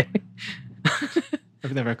 Okay.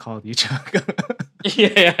 I've never called you Chuck.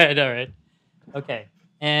 Yeah, I know, right? Okay.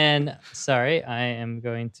 And sorry, I am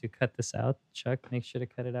going to cut this out. Chuck, make sure to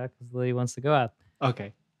cut it out because Lily wants to go out.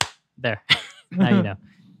 Okay. There. Now you know.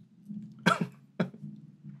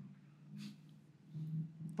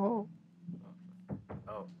 Oh.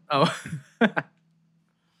 Oh.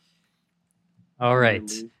 All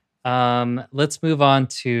right. Let's move on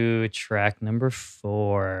to track number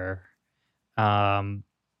 4. And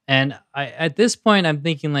at this point I'm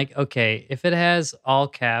thinking like, okay, if it has all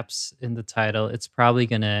caps in the title, it's probably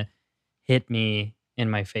gonna hit me in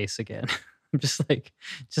my face again. just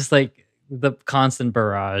like the constant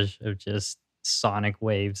barrage of just sonic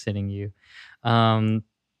waves hitting you. And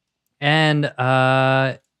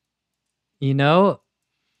you know,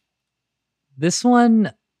 this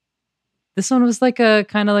one was like a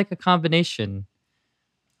kind of like a combination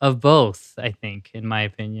of both, I think, in my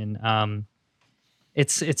opinion.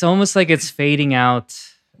 It's almost like it's fading out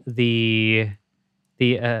the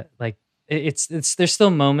like it's there's still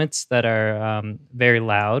moments that are very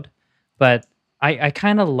loud, but I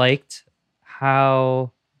kind of liked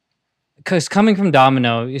how, because coming from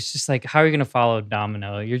Domino, it's just like, how are you gonna follow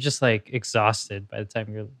Domino? You're just like exhausted by the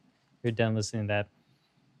time you're done listening to that.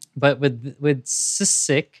 But with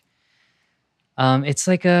Sick, it's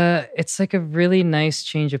like a really nice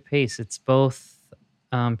change of pace. It's both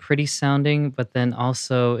pretty sounding, but then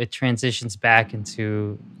also it transitions back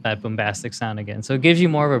into that bombastic sound again. So it gives you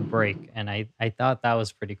more of a break, and I thought that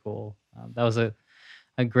was pretty cool. That was a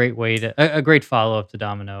great way to a great follow up to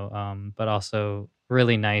Domino, but also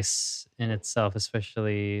really nice in itself.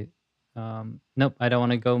 Especially, nope, I don't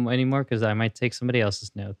want to go anymore because I might take somebody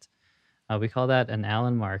else's note. We call that an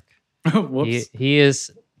Alan Mark. Whoops. He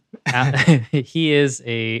is he is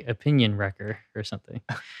a opinion wrecker or something.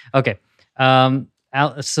 Okay.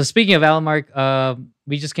 So speaking of Alan Mark,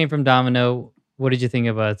 we just came from Domino. What did you think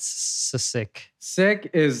about Sick? Sick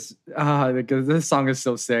is because this song is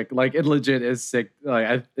so sick. Like, it legit is sick. Like,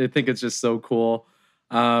 I think it's just so cool.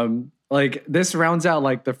 Like, this rounds out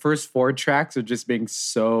like the first 4 tracks of just being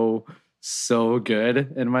so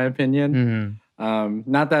good, in my opinion. Mm-hmm.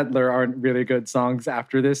 Not that there aren't really good songs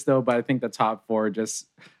after this though, but I think the top 4 just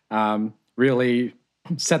really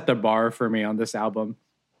set the bar for me on this album.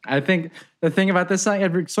 I think the thing about this song,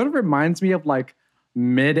 it sort of reminds me of like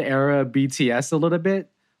mid-era BTS a little bit,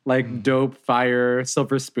 like Dope, Fire,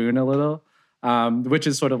 Silver Spoon a little, which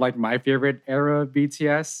is sort of like my favorite era of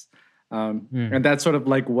BTS. And that's sort of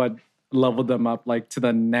like what leveled them up like to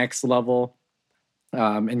the next level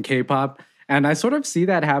in K-pop. And I sort of see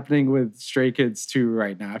that happening with Stray Kids too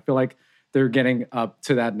right now. I feel like they're getting up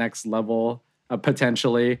to that next level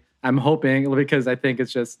potentially. I'm hoping, because I think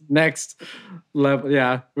it's just next level.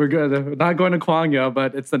 Yeah, we're good. We're not going to Kwangyo,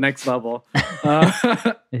 but it's the next level.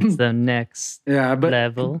 It's the next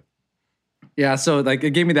level. Yeah, so like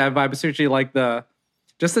it gave me that vibe, especially like the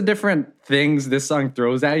different things this song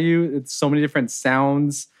throws at you. It's so many different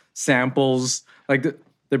sounds, samples. Like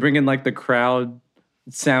they bring in like the crowd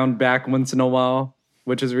sound back once in a while,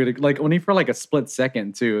 which is really like only for like a split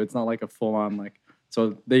second too. It's not like a full on like.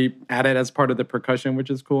 So they add it as part of the percussion, which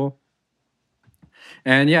is cool.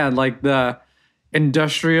 And yeah, like the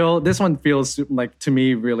industrial, this one feels like to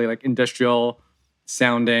me really like industrial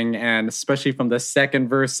sounding. And especially from the second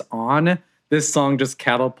verse on, this song just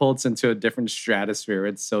catapults into a different stratosphere.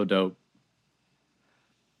 It's so dope.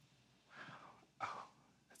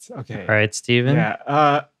 Okay. All right, Steven.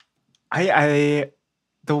 Yeah. I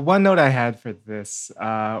the one note I had for this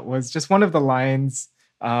was just one of the lines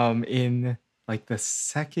in like the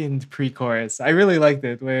second pre-chorus. I really liked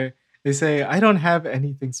it, where they say, "I don't have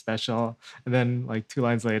anything special," and then like 2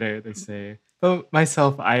 lines later they say, "But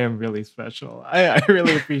myself, I am really special." I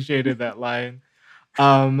really appreciated that line,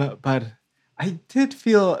 but I did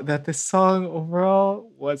feel that this song overall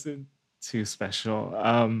wasn't too special.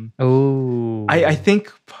 Oh, I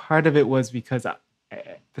think part of it was because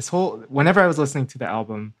whenever I was listening to the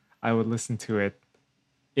album, I would listen to it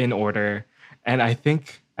in order. And I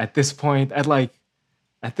think at this point,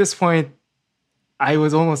 I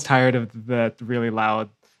was almost tired of the really loud,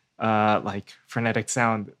 like frenetic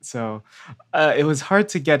sound. So it was hard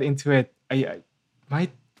to get into it. I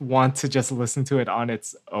might want to just listen to it on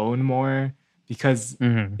its own more because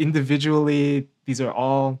Mm-hmm. individually, these are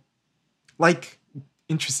all like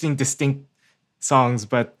interesting, distinct songs,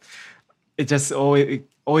 but it just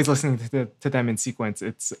always listening to them in sequence.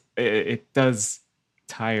 It does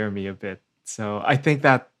tire me a bit. So I think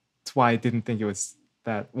that's why I didn't think it was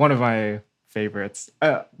that one of my favorites.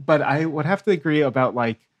 But I would have to agree about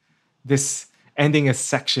like this ending a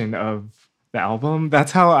section of the album.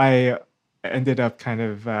 That's how I ended up kind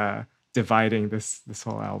of dividing this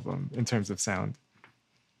whole album in terms of sound.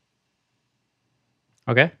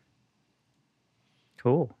 Okay.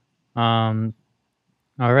 Cool.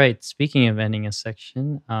 All right. Speaking of ending a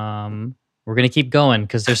section, we're gonna keep going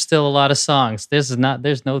because there's still a lot of songs. There's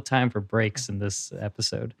no time for breaks in this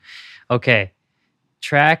episode. Okay.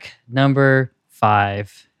 Track number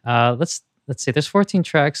 5. Let's see. There's 14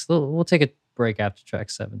 tracks. We'll take a break after track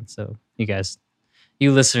 7. So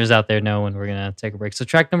you listeners out there know when we're gonna take a break. So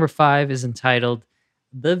track number 5 is entitled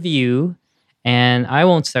 "The View," and I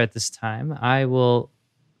won't start this time. I will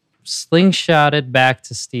slingshot it back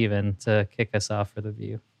to Steven to kick us off for The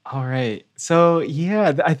View. All right. So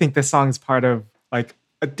yeah, I think this song is part of like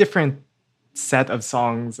a different set of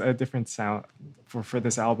songs, a different sound for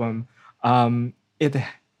this album. It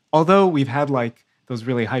although we've had like those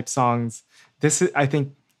really hype songs, I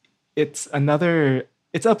think it's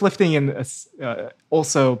uplifting in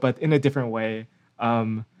also, but in a different way.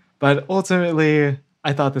 But ultimately,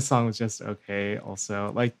 I thought the song was just okay.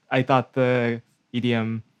 Also, like I thought the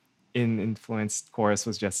EDM influenced chorus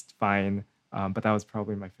was just fine. But that was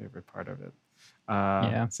probably my favorite part of it.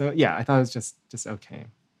 Yeah. So yeah, I thought it was just okay.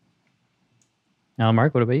 Now,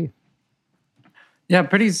 Mark, what about you? Yeah,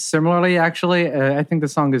 pretty similarly, actually. I think the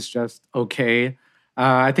song is just okay.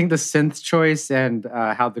 I think the synth choice and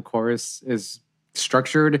how the chorus is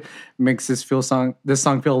structured makes this song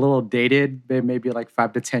feel a little dated, maybe like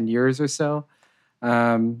 5 to 10 years or so.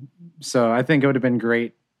 So I think it would have been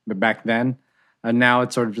great back then. Now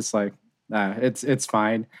it's sort of just like it's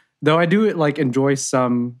fine. Though I do like enjoy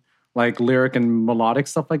some like lyric and melodic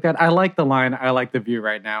stuff like that. I like the line, "I like the view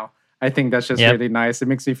right now." I think that's just really nice. It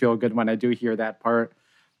makes me feel good when I do hear that part.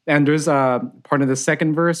 And there's a part of the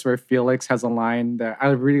second verse where Felix has a line that I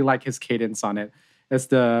really like his cadence on it. It's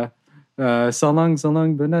the so long,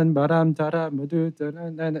 banan, badam, tada, madu, da.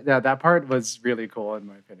 Yeah, that part was really cool in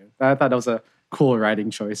my opinion. I thought that was a cool writing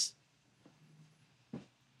choice.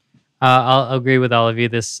 I'll agree with all of you.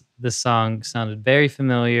 This song sounded very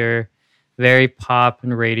familiar, very pop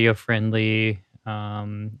and radio friendly.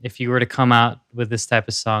 If you were to come out with this type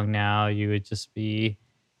of song now, you would just be,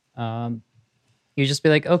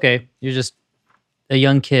 like, okay, you're just a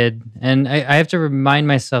young kid, and I have to remind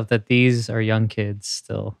myself that these are young kids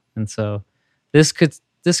still, and so this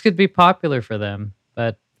could be popular for them,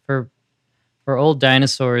 but for old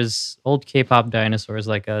dinosaurs, old K-pop dinosaurs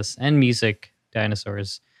like us, and music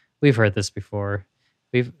dinosaurs, we've heard this before.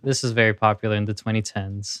 This is very popular in the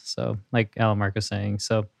 2010s. So, like Alan Mark was saying,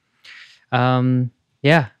 so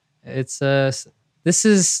yeah, this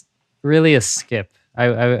is really a skip.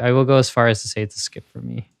 I will go as far as to say it's a skip for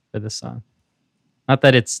me for this song. Not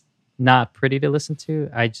that it's not pretty to listen to.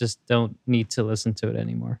 I just don't need to listen to it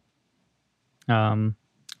anymore.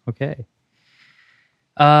 Okay.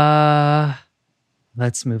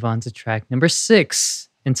 Let's move on to track number 6,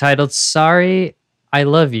 entitled "Sorry, I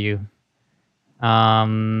Love You."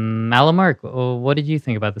 Alamark, what did you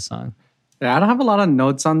think about the song? Yeah, I don't have a lot of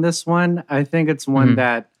notes on this one. I think it's one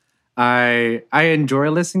that I enjoy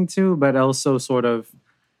listening to, but also sort of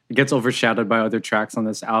it gets overshadowed by other tracks on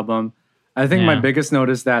this album. I think my biggest note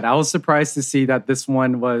is that I was surprised to see that this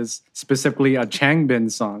one was specifically a Changbin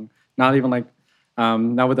song, not even like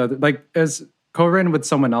not with other like as co-written with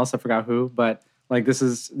someone else. I forgot who, but like this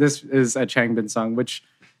is a Changbin song, which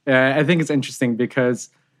I think is interesting because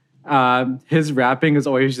his rapping is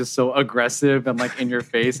always just so aggressive and like in your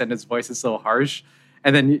face, and his voice is so harsh.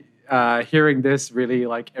 And then hearing this really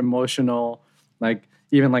like emotional, like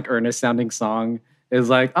even like earnest sounding song is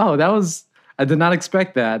like, oh, I did not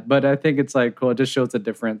expect that, but I think it's like cool. It just shows the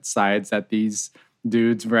different sides that these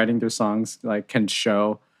dudes writing their songs like can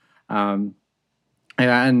show. And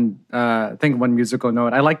I think one musical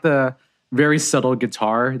note, I like the very subtle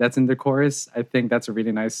guitar that's in the chorus. I think that's a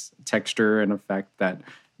really nice texture and effect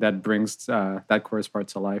that brings that chorus part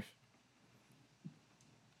to life.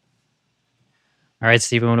 All right,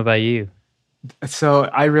 Steven, what about you? So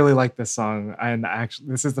I really like this song, and actually,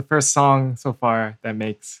 this is the first song so far that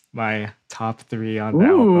makes my top 3 on the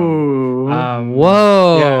album. Ooh.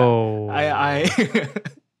 Whoa. I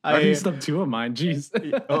I used up 2 of mine. Jeez.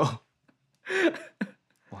 oh.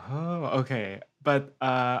 Wow. Okay, but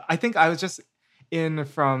I think I was just in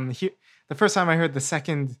from here. The first time I heard the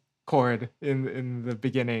second chord in the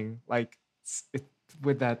beginning, like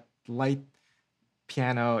with that light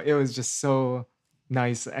piano, it was just so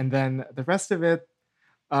nice. And then the rest of it,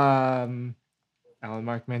 Alan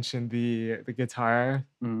Mark mentioned the guitar,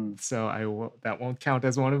 so that won't count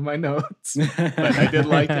as one of my notes, but I did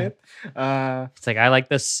like it. It's like I like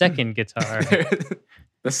the second guitar.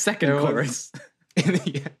 The second chorus.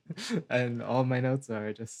 Yeah. And all my notes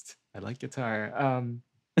are just I like guitar.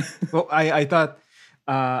 Well, I thought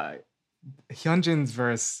Hyunjin's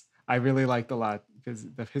verse I really liked a lot because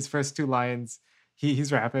his first 2 lines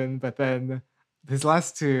he's rapping, but then his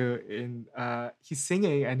last 2 he's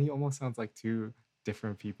singing and he almost sounds like 2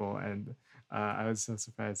 different people, and I was so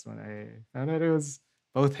surprised when I found out it was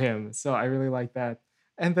both him. So I really like that.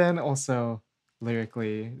 And then also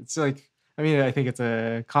lyrically, it's like I think it's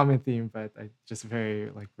a common theme, but just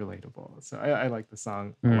very like relatable. So I like the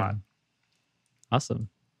song a lot. Awesome.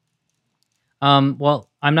 Well,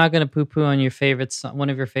 I'm not gonna poo-poo on your one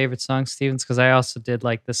of your favorite songs, Stevens, because I also did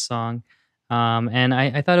like this song. And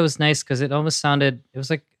I thought it was nice because it almost sounded. It was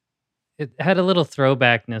like it had a little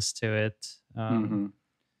throwbackness to it.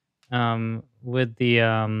 With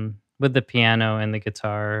the piano and the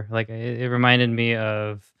guitar, like it reminded me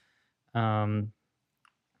of kind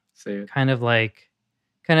of like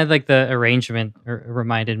the arrangement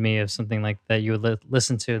reminded me of something like that you would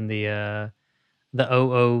listen to in the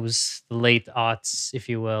OOs, the late aughts, if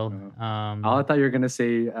you will. I thought you were gonna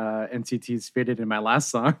say NCT's Faded in my last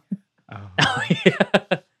song. Oh. Yeah.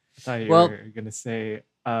 I thought you were gonna say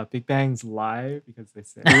Big Bang's Live because they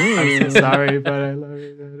say I'm so sorry, but I love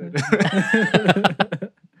it.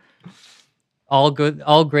 All good,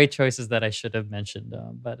 all great choices that I should have mentioned.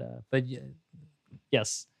 But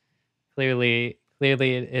yes, clearly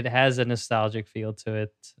it has a nostalgic feel to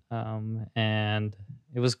it, and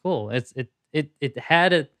it was cool. It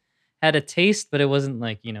had a taste, but it wasn't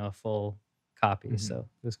like a full copy. So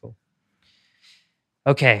it was cool.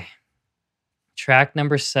 Okay, track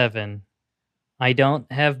number 7. I don't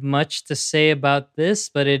have much to say about this,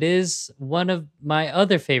 but it is one of my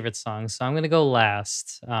other favorite songs, so I'm going to go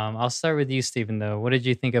last. I'll start with you, Stephen, though. What did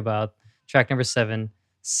you think about track number 7,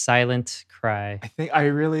 Silent Cry? I think I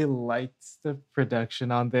really liked the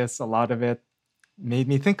production on this. A lot of it made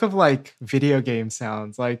me think of like video game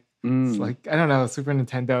sounds, like it's like I don't know, Super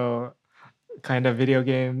Nintendo kind of video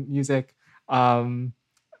game music. Then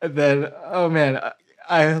oh man,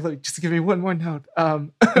 I just give me one more note.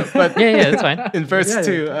 But yeah, that's fine. In verse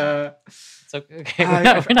 2, it's okay.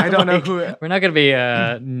 I don't know who. We're not gonna be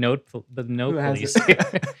the note police.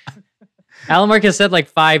 Alan Mark has said like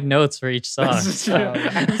 5 notes for each song. I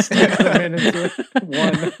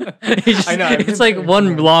know. It's like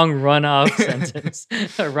one long run-off sentence.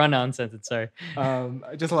 A run-on sentence, sorry.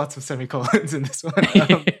 Just lots of semicolons in this one.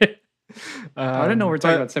 I didn't know we're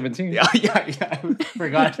talking about 17. Yeah, I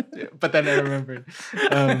forgot. But then I remembered.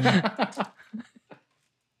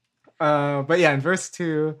 But yeah, in verse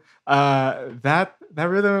 2, that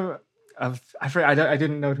rhythm of I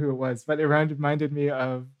didn't know who it was, but it reminded me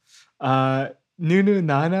of Nunu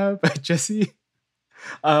Nana by Jessie.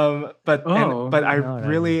 But I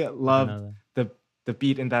really loved the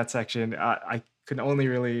beat in that section. I can only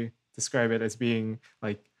really describe it as being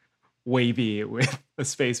like wavy with a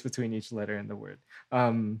space between each letter in the word.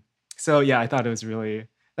 So yeah, I thought that was really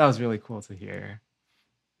cool to hear.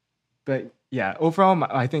 But yeah, overall,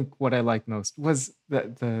 I think what I liked most was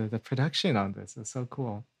the production on this. It's so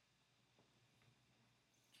cool.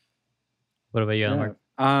 What about you, Elmar?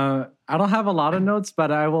 I don't have a lot of notes,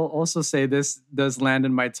 but I will also say this does land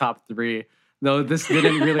in my top 3. Though this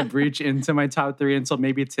didn't really breach into my top 3 until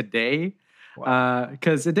maybe today.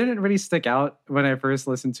 Because it didn't really stick out when I first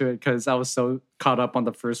listened to it because I was so caught up on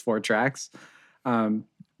the first 4 tracks. But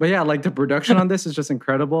yeah, like the production on this is just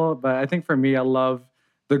incredible. But I think for me, I love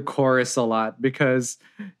the chorus a lot because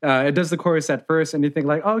it does the chorus at first and you think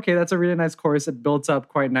like, oh, okay, that's a really nice chorus. It builds up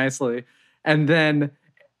quite nicely. And then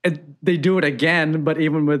they do it again, but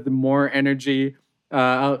even with more energy,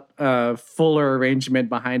 fuller arrangement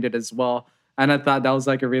behind it as well. And I thought that was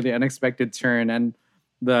like a really unexpected turn. And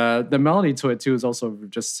the melody to it too is also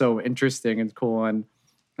just so interesting and cool. And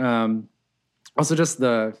also just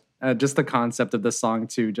the concept of the song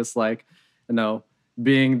too, just like,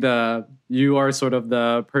 being you are sort of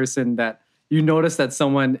the person that you notice that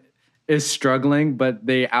someone is struggling, but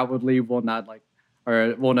they outwardly will not like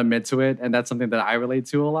or won't admit to it, and that's something that I relate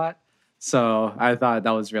to a lot. So I thought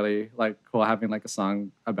that was really like cool having like a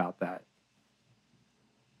song about that.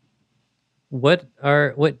 What's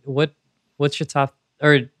your top,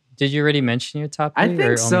 or did you already mention your top I three think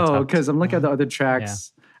or only so top because I'm looking at the one? other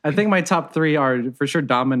tracks. I think my top three are for sure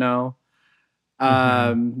Domino,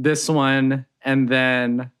 Mhm. this one, and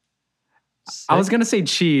then I was Sick? gonna say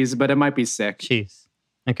Cheese, but it might be Sick. Cheese.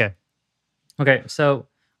 Okay. Okay, so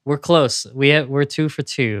we're close. We're 2 for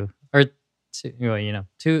 2, or two, well,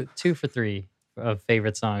 two for three of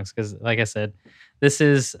favorite songs. Because, like I said, this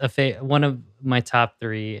is one of my top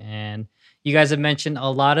three, and you guys have mentioned a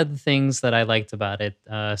lot of the things that I liked about it.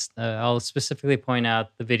 I'll specifically point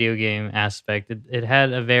out the video game aspect. It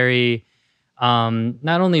had a very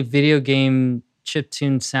not only video game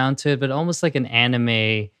chiptune sound to it, but almost like an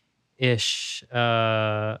anime ish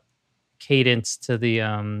cadence to the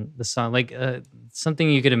song, like something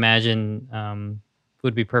you could imagine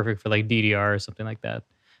would be perfect for like DDR or something like that.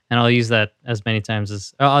 And I'll use that as many times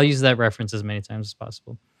as I'll use that reference as many times as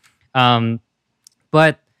possible. Um,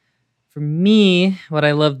 but for me, what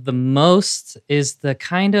I love the most is the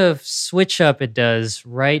kind of switch up it does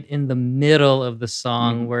right in the middle of the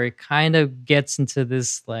song, Mhm. where it kind of gets into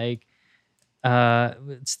this like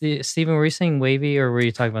Steven, were you saying wavy, or were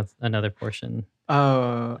you talking about another portion?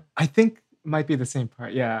 I think might be the same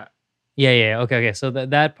part. Yeah. Yeah. Okay. So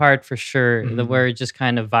that part for sure, the Mhm. where it just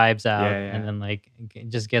kind of vibes out, Yeah, and yeah. then like it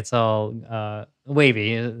just gets all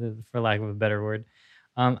wavy, for lack of a better word.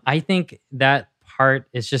 I think that part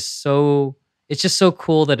is just so it's just so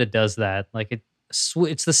cool that it does that. Like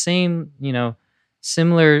it's the same,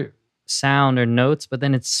 similar sound or notes, but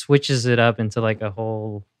then it switches it up into like a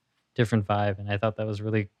whole different vibe, and I thought that was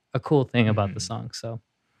really a cool thing about the Mhm. song. So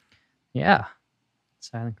yeah,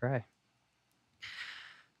 Silent Cry.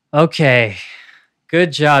 Okay.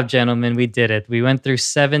 Good job, gentlemen. We did it. We went through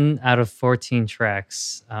 7 out of 14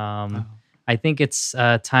 tracks. Oh. I think it's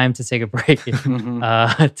time to take a break.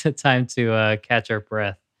 Mhm. Time to catch our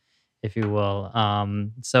breath, if you will.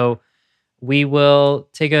 So we will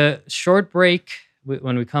take a short break.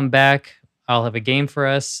 When we come back, I'll have a game for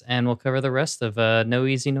us, and we'll cover the rest of No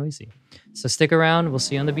Easy Noisy. So stick around. We'll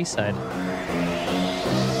see you on the B side.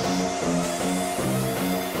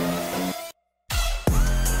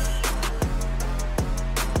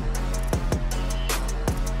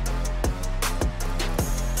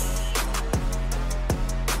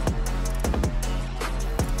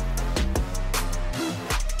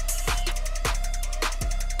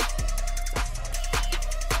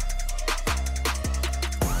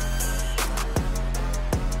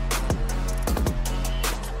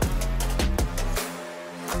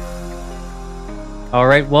 All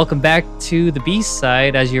right, welcome back to the B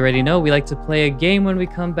side. As you already know, we like to play a game when we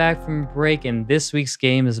come back from break, and this week's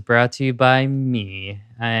game is brought to you by me.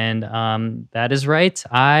 And that is right.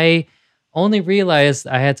 I only realized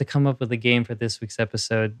I had to come up with a game for this week's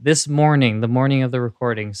episode this morning, the morning of the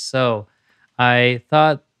recording. So I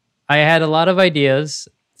thought I had a lot of ideas.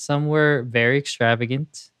 Some were very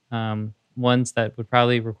extravagant, ones that would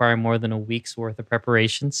probably require more than a week's worth of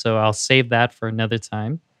preparation. So I'll save that for another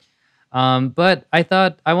time. But I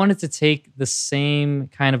thought I wanted to take the same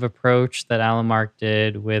kind of approach that Alan Mark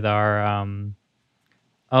did with our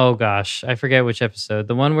oh gosh, I forget which episode.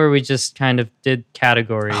 The one where we just kind of did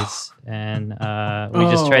categories and we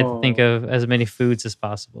just tried to think Oh, of as many foods as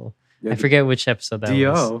possible. yeah, I forget which episode that was.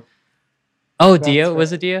 Dio. Oh, That's Dio,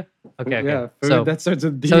 was right. it Dio? Okay. Yeah, food So that starts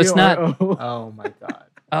with so it's not D-O-R-O. Oh my god.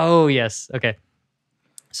 oh yes, okay.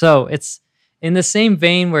 So it's in the same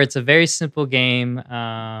vein where it's a very simple game,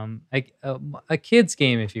 a kid's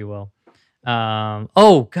game, if you will.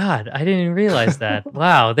 Oh God, I didn't even realize that.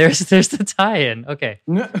 Wow, there's the tie-in. Okay,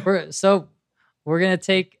 we're gonna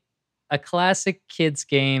take a classic kids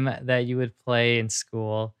game that you would play in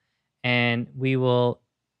school, and we will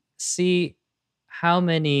see how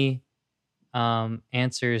many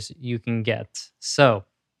answers you can get. So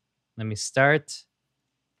let me start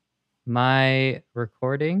my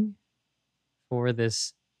recording for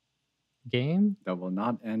this game, That will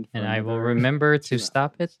not end for and I will another remember to 2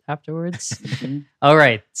 stop it hours. afterwards. Mhm. All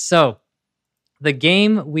right. So, the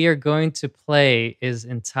game we are going to play is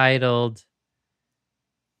entitled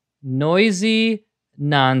Noisy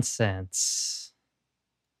Nonsense.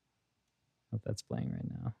 Hope that's playing right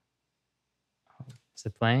now. Is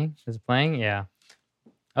it playing? Is it playing? Yeah.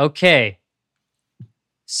 Okay.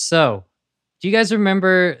 So, do you guys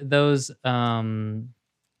remember those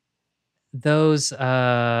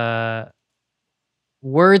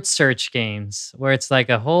word search games where it's like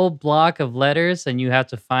a whole block of letters and you have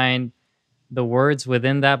to find the words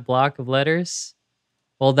within that block of letters,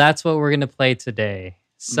 well, that's what we're going to play today.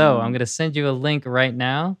 So I'm going to send you a link right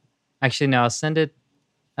now. Actually, no, I'll send it.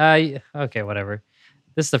 Okay, whatever.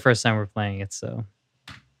 This is the first time we're playing it, so.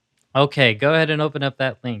 Okay, go ahead and open up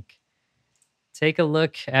that link. Take a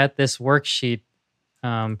look at this worksheet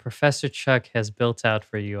Professor Chuck has built out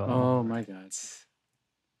for you all. Oh my God.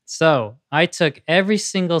 So I took every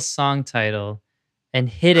single song title and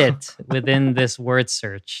hid it within this word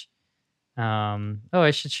search.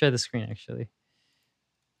 I should share the screen actually.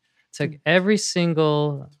 Took every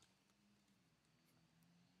single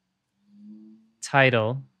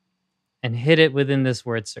title and hid it within this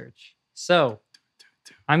word search. So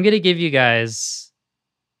I'm gonna give you guys.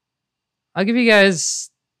 I'll give you guys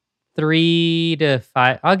 3 to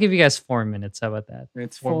 5. I'll give you guys 4 minutes. How about that?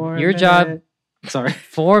 It's 4 Your minutes. job. Sorry.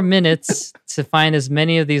 4 minutes to find as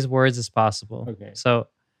many of these words as possible. Okay. So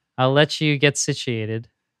I'll let you get situated.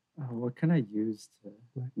 What can I use to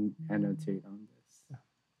annotate on this?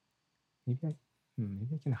 Maybe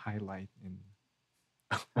I can highlight and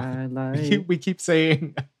Highlight. we keep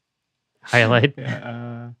saying Highlight.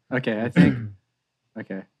 Okay, I think.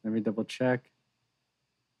 Okay, let me double check.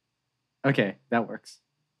 Okay, that works.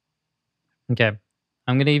 Okay.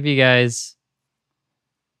 I'm gonna give you guys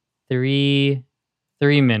 3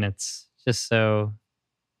 minutes. Just so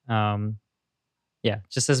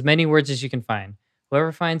just as many words as you can find.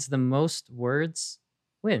 Whoever finds the most words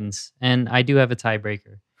wins. And I do have a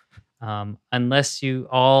tiebreaker. Unless you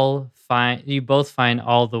both find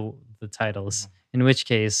all the titles, in which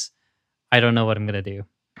case I don't know what I'm gonna do.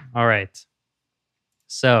 All right.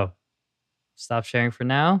 So stop sharing for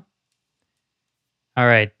now. All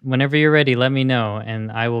right. Whenever you're ready, let me know and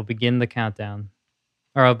I will begin the countdown.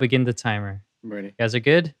 Or I'll begin the timer. I'm ready. You guys are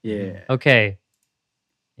good? Yeah. Okay.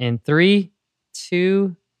 In 3,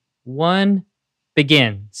 2, 1,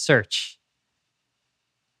 begin. Search.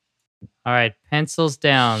 All right. Pencils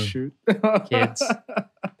down, Shoot. kids.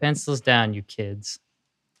 Pencils down, you kids.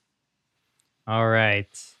 All right.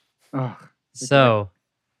 Oh, So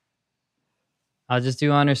I'll just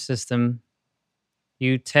do honor system.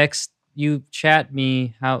 You chat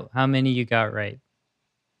me how many you got right.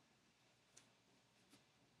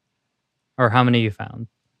 Or how many you found.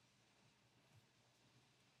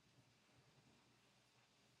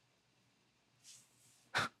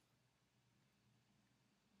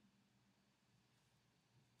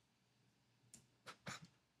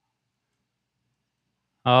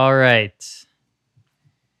 All right.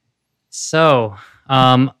 So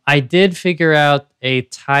I did figure out a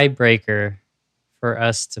tiebreaker for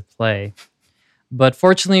us to play. But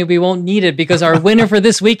fortunately, we won't need it because our winner for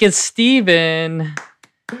this week is Steven.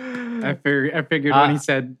 I figured when he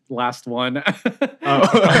said last one. Oh.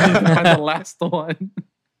 The last one.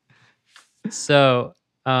 So,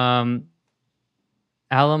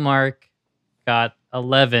 Alamark got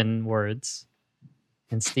 11 words,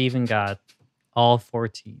 and Steven got all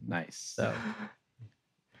 14. Nice. So,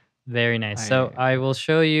 very nice. So, I will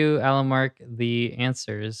show you, Alamark, the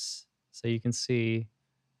answers so you can see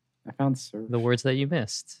I found surf. the words that you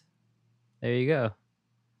missed. There you go.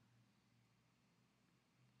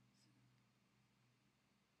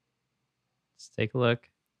 Let's take a look.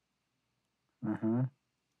 Oh,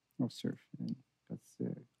 surf. That's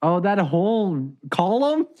it. Oh, that whole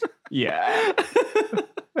column? Yeah.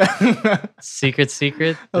 Secret.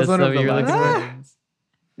 That That's was one of what the you're looking last for. ones.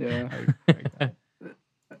 Yeah.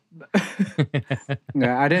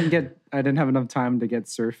 Yeah, I didn't have enough time to get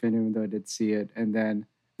surf in, even though I did see it. And then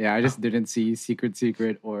I just didn't see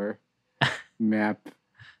secret or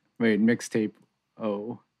mixtape.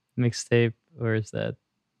 Oh. Mixtape, where is that?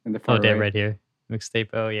 In the far right here. Mixtape.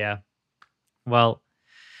 Oh yeah. Well,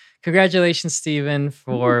 congratulations, Steven,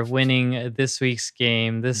 for winning this week's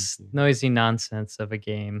game. This noisy nonsense of a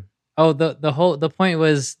game. Oh, the point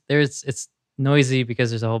was it's noisy because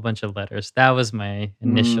there's a whole bunch of letters. That was my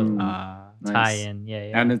initial tie-in.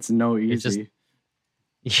 Yeah. And it's no easy.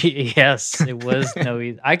 Yes, it was no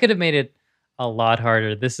easy. I could have made it a lot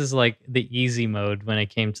harder. This is like the easy mode when it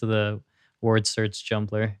came to the word search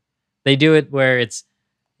jumbler. They do it where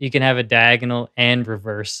you can have a diagonal and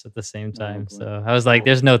reverse at the same time. So I was like,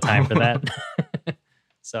 there's no time for that.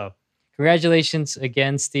 So congratulations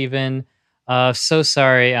again, Steven. So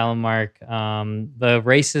sorry, Alamark. The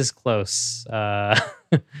race is close.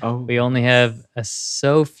 We only have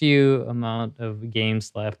so few amount of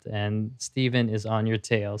games left, and Steven is on your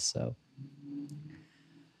tail. So,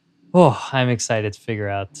 I'm excited to figure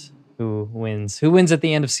out who wins. Who wins at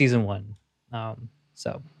the end of season 1?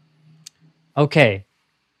 Okay.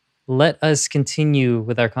 Let us continue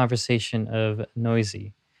with our conversation of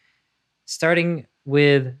noisy. Starting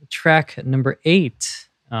with track number 8.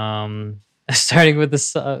 Starting with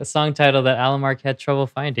the song title that Alamark had trouble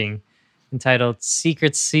finding, entitled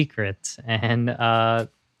 "Secret Secret." And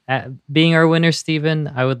being our winner,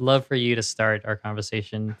 Steven, I would love for you to start our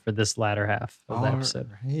conversation for this latter half of the All episode.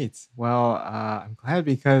 right. Well, I'm glad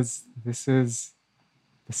because this is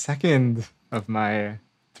the second of my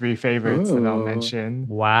 3 favorites that I'll Ooh. mention.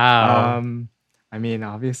 Wow. I mean,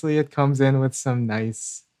 obviously, it comes in with some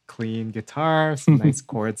nice, clean guitar, some nice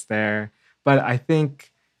chords there. But I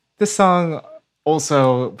think this song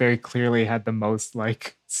also very clearly had the most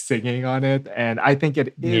like singing on it, and I think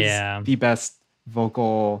it is Yeah. the best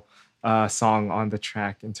vocal song on the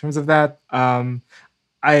track. In terms of that,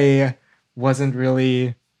 I wasn't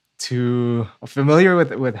really too familiar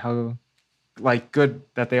with how like good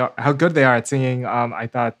that they are, how good they are at singing. I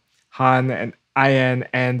thought Han and Ian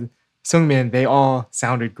and Sungmin, they all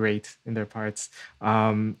sounded great in their parts.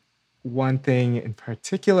 One thing in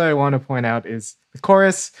particular I want to point out is the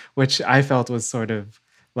chorus, which I felt was sort of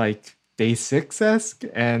like Day 6-esque,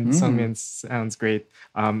 and Sungmin sounds great.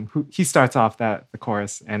 He starts off the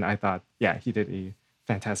chorus, and I thought, yeah, he did a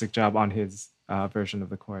fantastic job on his version of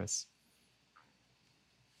the chorus.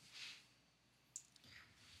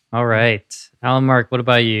 All right. Alan Mark, what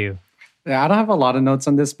about you? Yeah, I don't have a lot of notes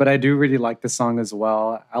on this, but I do really like the song as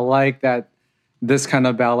well. I like that this kind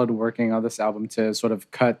of ballad working on this album to sort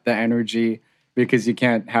of cut the energy because you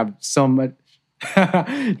can't have so much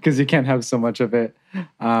of it.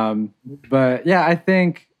 But yeah,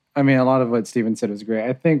 I mean, a lot of what Steven said was great.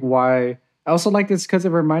 I think why I also like this because it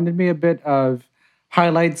reminded me a bit of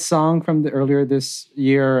Highlight's song from the earlier this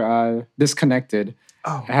year, Disconnected.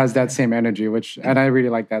 Oh, It has that same energy, and I really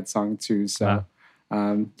like that song too. So,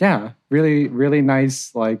 yeah, really, really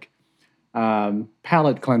nice, like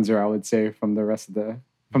palette cleanser, I would say, from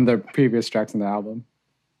the previous tracks in the album.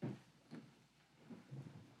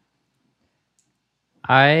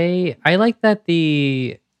 I like that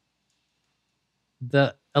a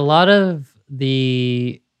lot of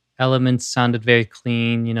the elements sounded very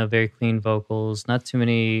clean, very clean vocals, not too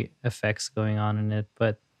many effects going on in it,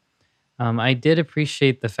 but I did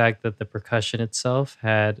appreciate the fact that the percussion itself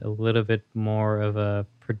had a little bit more of a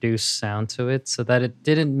produced sound to it, so that it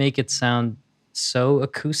didn't make it sound so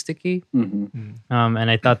acousticy. And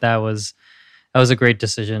I thought that was a great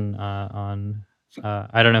decision on.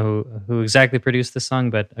 I don't know who exactly produced the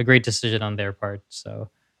song, but a great decision on their part.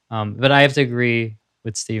 So, but I have to agree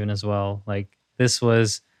with Steven as well. Like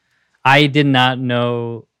I did not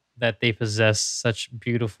know that they possess such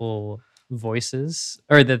beautiful voices,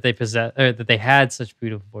 or that they had such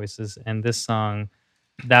beautiful voices. And this song,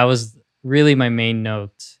 that was really my main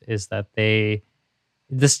note, is that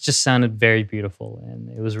this just sounded very beautiful, and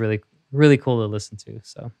it was really, really cool to listen to.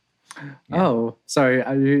 So Yeah. Oh, sorry.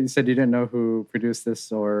 You said you didn't know who produced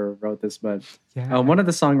this or wrote this, but yeah. one of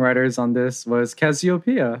the songwriters on this was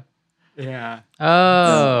Cassiopeia. Yeah.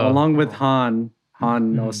 Along with Han.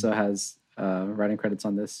 Han also has writing credits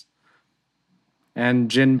on this.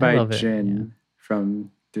 And Jin by Jin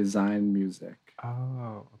from Design Music.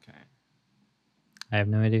 Oh, okay. I have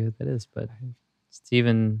no idea who that is, but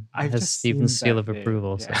Steven has Steven's seal of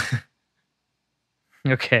approval. Yeah. So.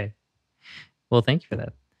 Okay. Well, thank you for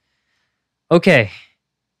that. Okay.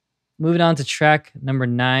 Moving on to track number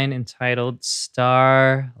 9, entitled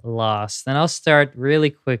Star Lost. And I'll start really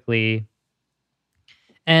quickly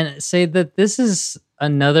and say that this is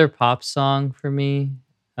another pop song for me.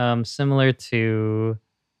 Similar to,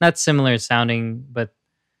 not similar sounding, but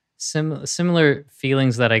similar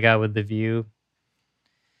feelings that I got with The View,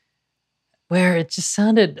 where it just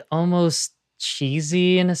sounded almost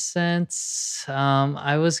cheesy in a sense.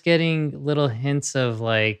 I was getting little hints of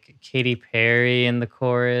like Katy Perry in the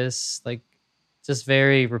chorus, like just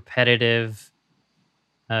very repetitive,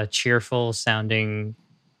 cheerful sounding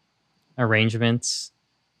arrangements.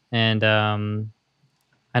 And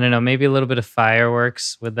I don't know, maybe a little bit of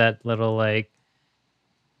fireworks with that little like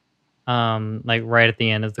right at the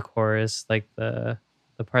end of the chorus, like the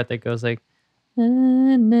part that goes like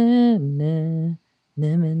something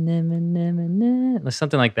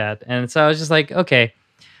like that. And so I was just like, okay,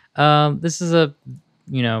 this is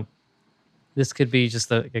this could be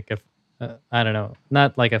just like a I don't know,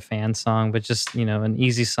 not like a fan song, but just an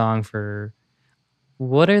easy song for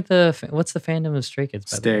what's the fandom of Stray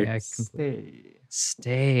Kids, by the way?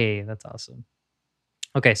 Stay. That's awesome.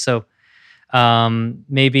 Okay, so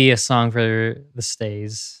maybe a song for the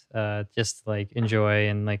stays, just to, like, enjoy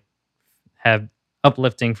and like have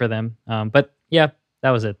uplifting for them. But yeah, that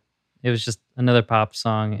was it. It was just another pop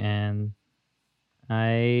song, and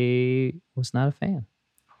I was not a fan.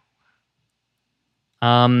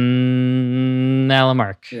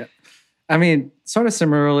 Alamark. Yeah. I mean, sort of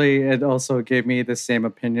similarly, it also gave me the same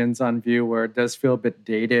opinions on View, where it does feel a bit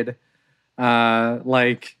dated.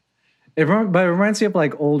 Like but it reminds me of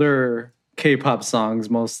like older K-pop songs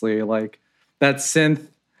mostly, like that synth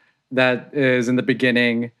that is in the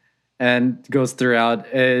beginning and goes throughout.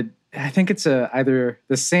 I think it's either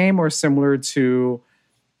the same or similar to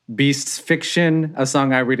Beast's Fiction, a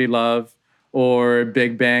song I really love, or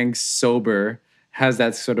Big Bang's Sober has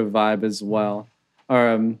that sort of vibe as well.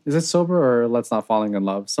 Or is it Sober or Let's Not Falling in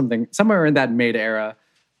Love? Somewhere in that mid era,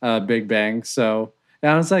 Big Bang. So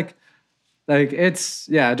yeah, I was like it's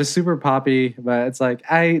just super poppy, but it's like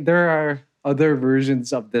there are other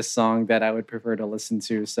versions of this song that I would prefer to listen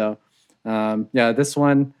to. So this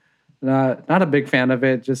one, not a big fan of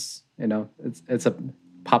it. Just it's a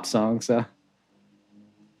pop song, so.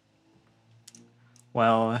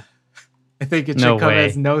 Well, I think it should No come way.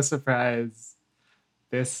 as no surprise.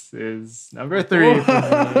 This is number 3 for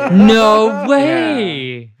me. No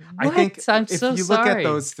way. I think I'm if so you sorry. look at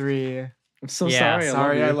those 3, I'm so Yeah,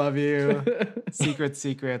 sorry. I love you. Secret,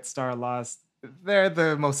 Star Lost. They're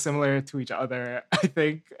the most similar to each other, I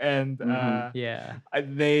think, and Yeah.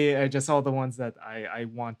 they are just all the ones that I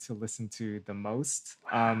want to listen to the most.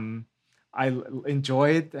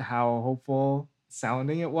 Enjoyed how hopeful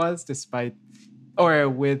sounding it was,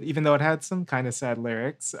 even though it had some kind of sad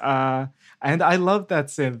lyrics. And I love that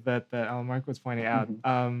synth that Alamark was pointing out.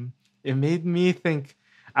 It made me think.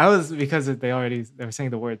 Because they were saying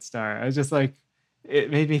the word star. I was just like, it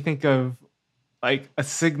made me think of like a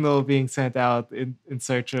signal being sent out in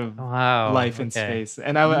search of life in space.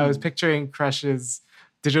 And I was picturing Crush's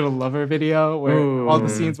Digital Lover video where all the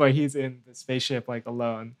scenes where he's in the spaceship like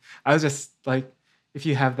alone. I was just like, if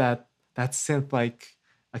you have that synth like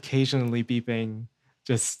occasionally beeping,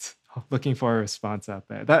 just looking for a response out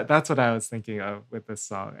there. That's what I was thinking of with this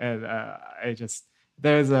song. And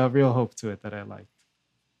there's a real hope to it that I like.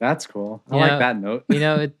 That's cool. I like that note.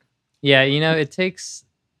 It takes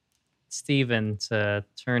Steven to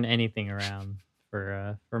turn anything around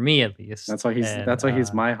for me at least. That's why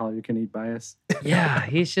he's my all you can eat bias. Yeah,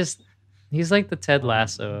 he's like the Ted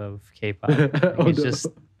Lasso of K-pop. He's just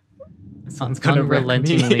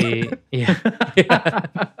unrelentingly. Yeah.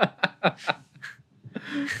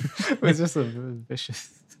 It's just a vicious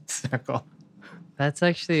circle. That's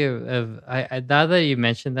actually I now that you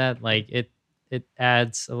mentioned that, like it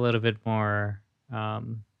adds a little bit more.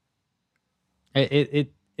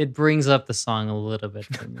 It brings up the song a little bit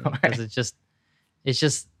for me because it's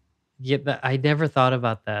just I never thought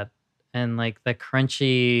about that, and like the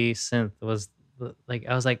crunchy synth was like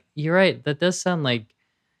I was like, you're right, that does sound like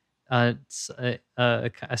a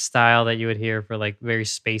style that you would hear for like very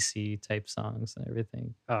spacey type songs and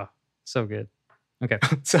everything. Oh, so good. Okay,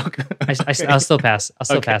 so good. I'll still pass. I'll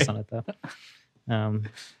still Okay. pass on it though.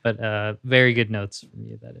 But very good notes from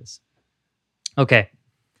you. That is okay.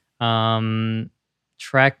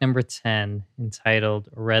 Track number 10, entitled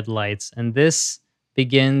 "Red Lights," and this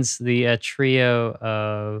begins the trio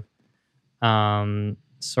of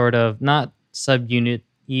sort of not subunit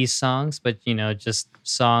E songs, but just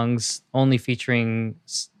songs only featuring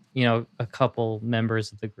a couple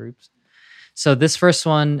members of the groups. So this first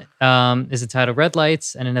one is entitled "Red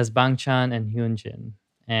Lights," and it has Bangchan and Hyunjin.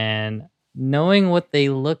 And knowing what they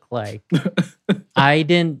look like, I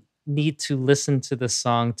didn't need to listen to the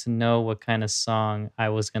song to know what kind of song I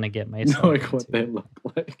was gonna get myself Knowing into. what they look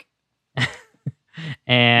like.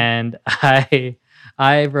 And I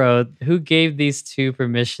wrote, who gave these two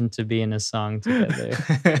permission to be in a song together?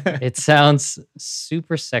 It sounds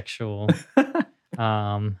super sexual.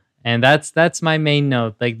 And that's my main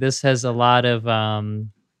note. Like this has a lot of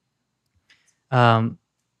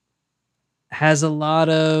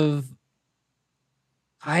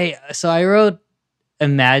I wrote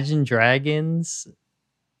Imagine Dragons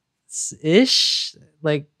ish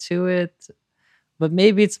like to it, but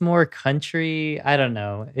maybe it's more country. I don't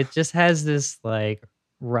know. It just has this like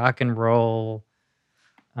rock and roll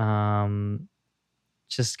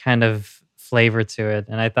just kind of flavor to it,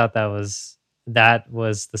 and I thought that was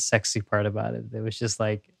the sexy part about it. It was just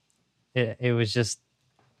like it was just,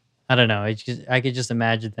 I don't know. I could just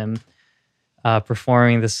imagine them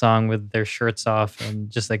performing the song with their shirts off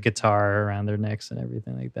and just a guitar around their necks and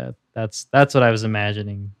everything like that. That's what I was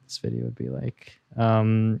imagining this video would be like.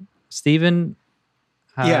 Steven,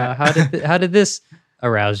 how did this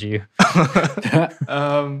arouse you?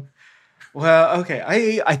 Well,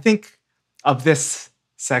 okay. I think of this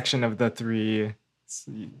section of the 3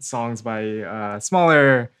 songs by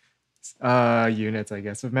smaller units, I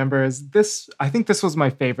guess, of members. I think this was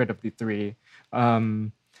my favorite of the 3.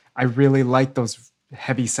 I really like those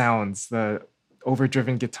heavy sounds.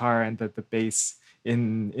 overdriven guitar and the bass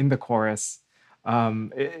in the chorus.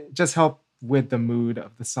 It just helped with the mood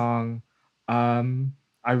of the song.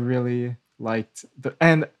 I really liked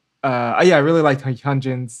I really liked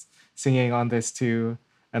Hyunjin's singing on this too.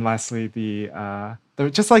 And lastly, the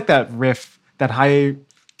just like that riff, that high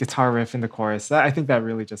guitar riff in the chorus. I think that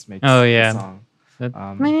really just makes Oh the yeah. song. That-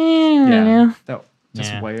 Yeah, that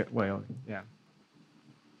just Yeah. wailing. Yeah.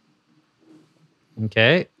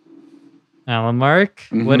 Okay. Alan Mark,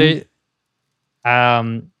 what are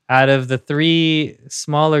out of the three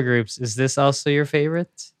smaller groups, is this also your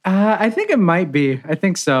favorite? I think it might be. I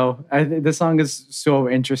think so. The song is so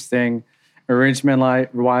interesting.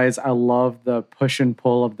 Arrangement wise, I love the push and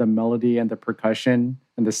pull of the melody and the percussion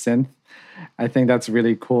and the synth. I think that's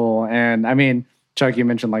really cool. And I mean, Chuck, you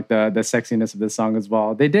mentioned like the sexiness of this song as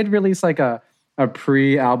well. They did release like a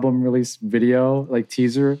pre-album release video, like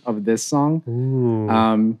teaser of this song.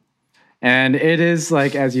 Ooh. And it is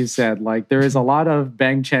like, as you said, like there is a lot of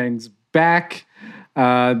Bang Chang's back.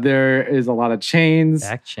 There is a lot of chains.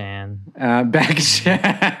 Back Chan. Back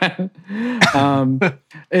Chan.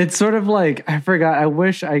 It's sort of like, I forgot. I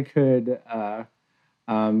wish I could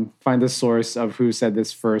find the source of who said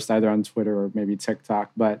this first, either on Twitter or maybe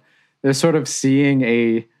TikTok. But they're sort of seeing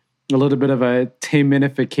a little bit of a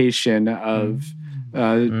Taeminification of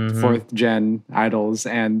fourth gen idols,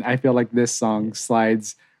 and I feel like this song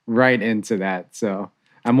slides right into that. So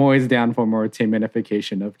I'm always down for more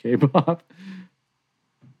Taeminification of K-pop.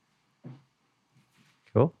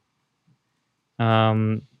 Cool.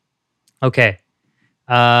 Okay.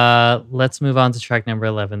 Let's move on to track number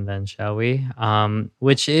 11 then, shall we?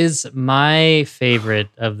 Which is my favorite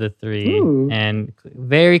of the three. Ooh. And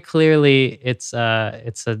very clearly it's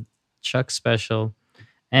a Chuck special.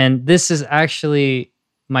 And this is actually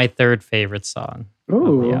my third favorite song of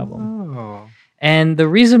Ooh. the album. Oh. And the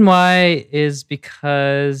reason why is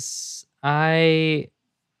because I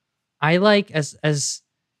like as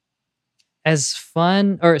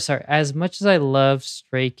fun, or sorry, as much as I love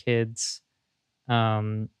Stray Kids,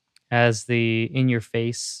 as the In Your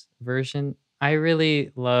Face version, I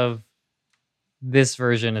really love this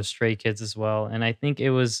version of Stray Kids as well. And I think it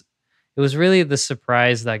was really the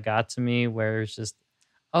surprise that got to me, where it's just,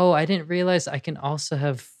 oh, I didn't realize I can also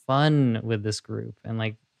have fun with this group and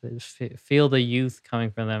like feel the youth coming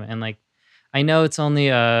from them. And like, I know it's only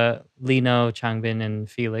Lino, Changbin, and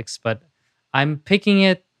Felix, but I'm picking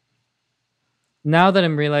it now that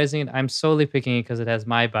I'm realizing it. I'm solely picking it because it has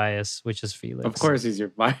my bias, which is Felix. Of course, he's your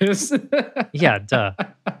bias. Yeah, duh.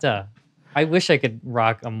 I wish I could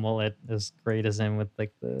rock a mullet as great as him with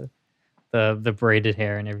like the braided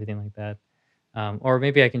hair and everything like that. Or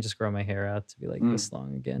maybe I can just grow my hair out to be like this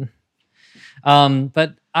long again.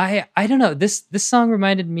 But I don't know. This song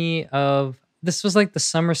reminded me of, this was like the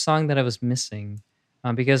summer song that I was missing.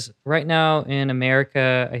 Because right now in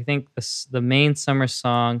America, I think the main summer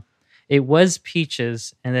song, it was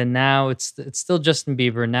Peaches, and then now it's still Justin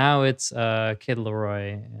Bieber. Now it's Kid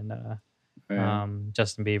Laroi and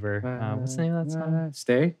Justin Bieber. What's the name of that song?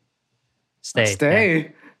 Stay. Stay.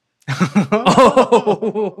 Stay.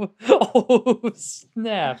 Oh,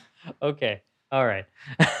 snap. Okay. All right.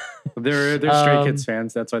 They're Stray Kids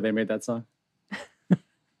fans. That's why they made that song.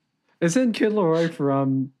 Isn't Kid Laroi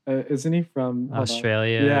from? Isn't he from hold on.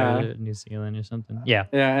 Australia, Yeah. New Zealand, or something? Yeah.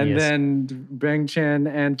 Yeah, he and is. then Bang Chan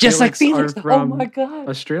and Just like Felix Felix. are from Oh my god.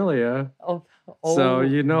 Australia. Oh, So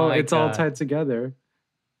you know my it's all God. tied together.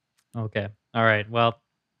 Okay. All right. Well,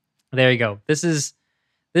 there you go. This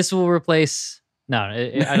will replace. No,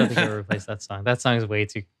 I don't think it will replace that song. That song is way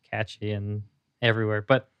too catchy and everywhere.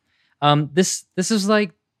 But this is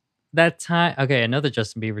like that time. Okay, another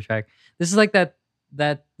Justin Bieber track. This is like that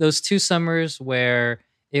those two summers where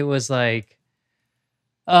it was like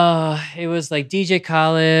DJ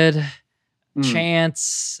Khaled,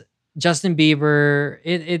 Chance, Justin Bieber.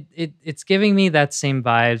 It's giving me that same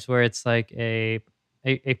vibes where it's like a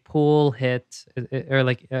pool hit, or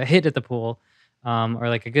like a hit at the pool, or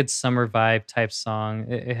like a good summer vibe type song.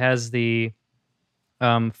 It has the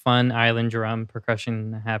fun island drum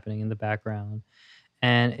percussion happening in the background,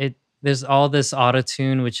 and there's all this auto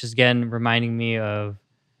tune, which is again reminding me of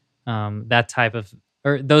that type of,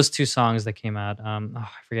 or those two songs that came out. I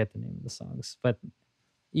forget the name of the songs, but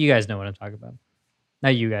you guys know what I'm talking about.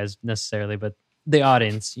 Not you guys necessarily, but the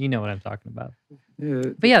audience, you know what I'm talking about.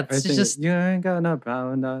 But yeah, it's just you ain't got no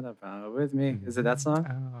power with me. Is it that song?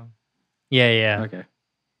 Oh. yeah. Okay.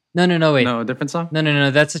 No, wait. No, different song. No.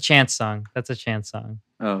 That's a Chance song.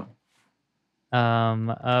 Oh,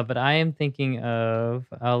 But I am thinking of,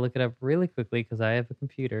 I'll look it up really quickly because I have a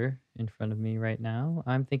computer in front of me right now.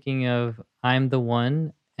 I'm thinking of I'm the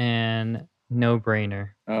One and no brainer.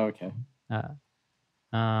 Oh, okay.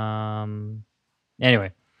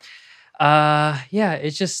 Anyway, yeah,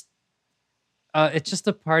 it's just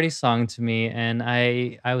a party song to me, and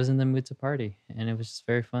I was in the mood to party, and it was just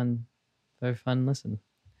very fun listen.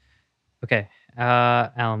 Okay,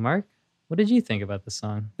 Alan Mark, what did you think about the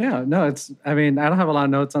song? Yeah, no, I mean, I don't have a lot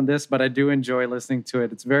of notes on this, but I do enjoy listening to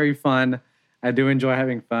it. It's very fun. I do enjoy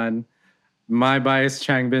having fun. My bias,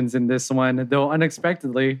 Changbin's in this one, though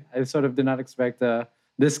unexpectedly. I sort of did not expect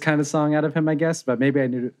this kind of song out of him, I guess, but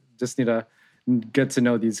maybe just need to get to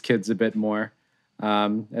know these kids a bit more,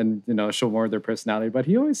 and show more of their personality. But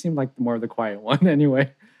he always seemed like more of the quiet one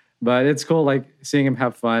anyway. But it's cool, like seeing him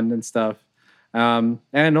have fun and stuff.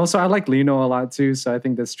 And also, I like Lino a lot too. So I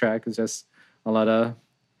think this track is just a lot of,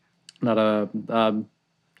 I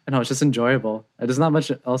know, it's just enjoyable. There's not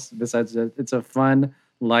much else besides it. It's a fun,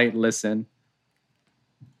 light listen.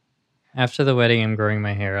 After the wedding, I'm growing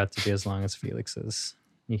my hair out to be as long as Felix's.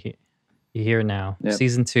 You hear now. Yep.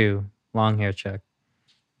 Season 2, long hair check.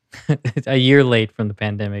 A year late from the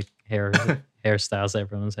pandemic hairstyles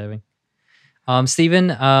everyone's having.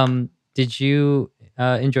 Steven, did you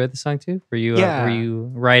enjoy the song too? Were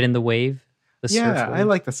you right in the wave? Yeah, I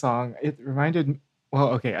like the song. It reminded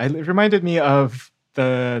it reminded me of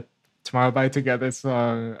the Tomorrow by Together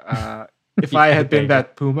song. If I had been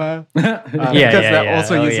that Puma, because that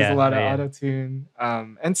also uses a lot of auto-tune,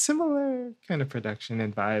 and similar kind of production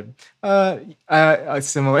and vibe.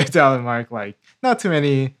 Similar to Alan Mark, like not too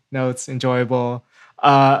many notes, enjoyable.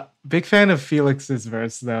 Big fan of Felix's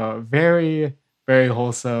verse though, very, very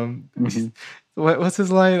wholesome. Mm-hmm. What's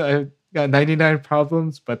his line? I got 99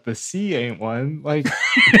 problems, but the C ain't one. Like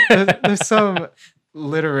there's some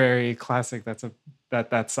literary classic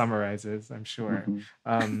that summarizes, I'm sure.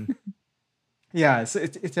 Mm-hmm. Yeah, so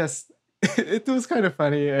it just it was kind of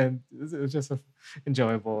funny, and it was just an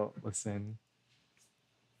enjoyable listen.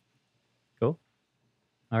 Cool.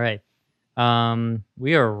 All right.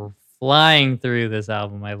 We are flying through this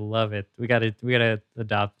album. I love it. We gotta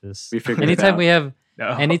adopt this. We figured anytime it out.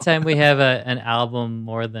 anytime we have an album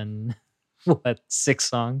more than 6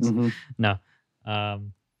 songs. Mm-hmm. No.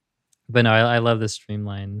 But no, I love this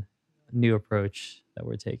streamlined new approach that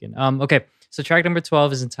we're taking. Okay, so track number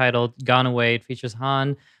 12 is entitled "Gone Away." It features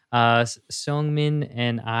Han, Seungmin,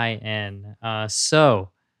 and IN.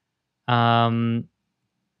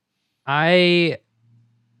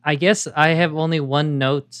 I guess I have only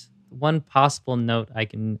one possible note I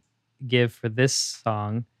can give for this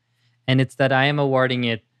song, and it's that I am awarding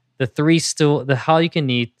it the All You Can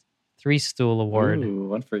Eat 3-stool award. Ooh,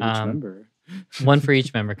 one for each member. One for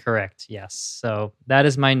each member, correct? Yes. So that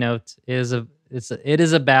is my note. It is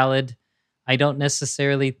a ballad. I don't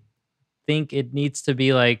necessarily think it needs to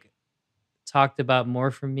be like talked about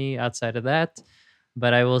more from me outside of that,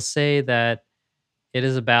 but I will say that it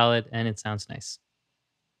is a ballad and it sounds nice.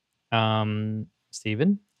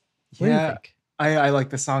 Steven, what do you think? I like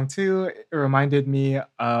the song too. It reminded me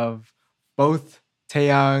of both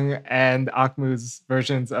Taeyang and Akmu's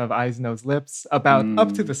versions of Eyes, Nose, Lips, about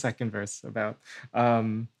up to the second verse, or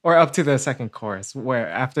up to the second chorus, where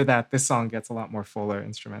after that, this song gets a lot more fuller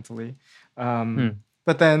instrumentally.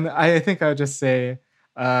 But then I think I would just say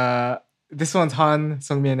this one's Han,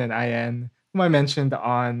 Seungmin, and IN, whom I mentioned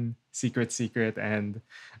on Secret, and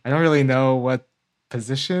I don't really know what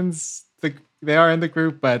positions they are in the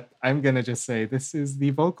group, but I'm gonna just say this is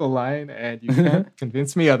the vocal line, and you can't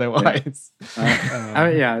convince me otherwise.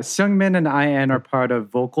 Seungmin and IN are part of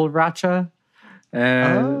Vocal Racha,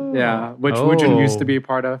 and which Woojin used to be a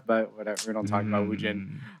part of, but whatever. We don't talk about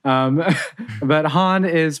Woojin. But Han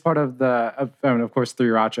is part of of course,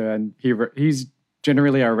 3RACHA, and he's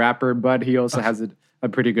generally a rapper, but he also has a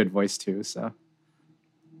pretty good voice too. So,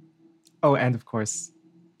 and of course,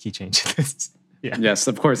 key changes. Yeah. Yes,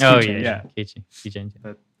 of course. Key change.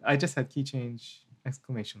 But I just had key change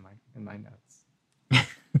exclamation mark in my notes.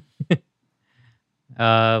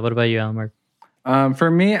 What about you, Alan Mark? For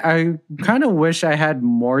me, I kind of wish I had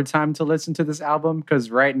more time to listen to this album, because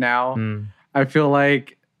right now, I feel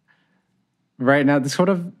like this sort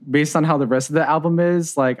of based on how the rest of the album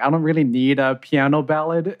is, like I don't really need a piano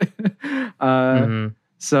ballad.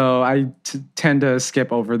 So I tend to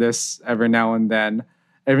skip over this every now and then.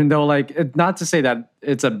 Even though, not to say that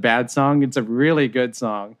it's a bad song, it's a really good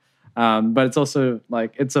song. But it's also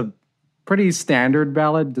it's a pretty standard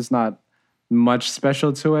ballad. There's not much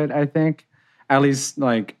special to it, I think. At least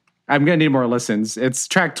I I'm gonna need more listens. It's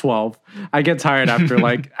track 12. I get tired after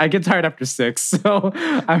I get tired after 6. So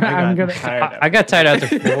I'm gonna. I got tired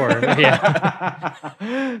after 4. Yeah.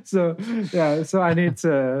 So I need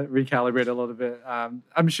to recalibrate a little bit.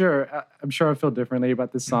 I'm sure I'll feel differently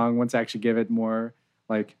about this song once I actually give it more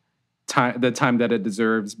like the time that it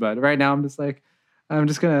deserves. But right now I'm just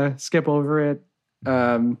gonna skip over it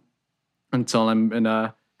until I'm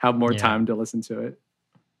gonna have more time to listen to it.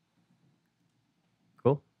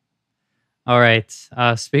 Cool. All right.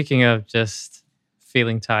 Speaking of just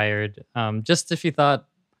feeling tired, just if you thought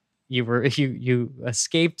you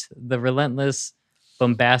escaped the relentless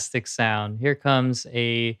bombastic sound, here comes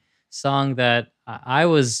a song that I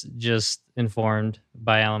was just informed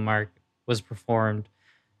by Alan Mark was performed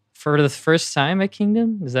for the first time at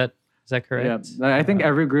Kingdom. Is that correct? Yeah, I think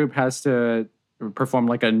every group has to perform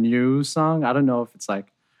like a new song. I don't know if it's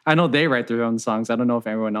like, I know they write their own songs. I don't know if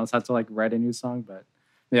everyone else has to like write a new song, but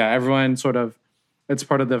yeah, everyone sort of, it's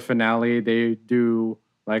part of the finale. They do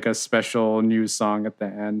like a special new song at the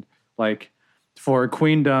end. Like for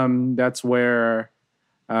Queendom, that's where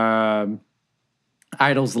Idol's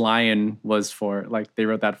Lion was for. Like they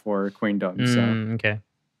wrote that for Queendom. So okay.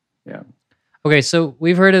 Yeah. Okay, so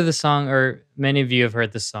we've heard of the song, or many of you have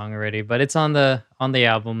heard this song already, but it's on the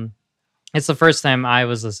album. It's the first time I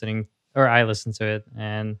listened to it,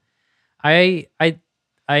 and I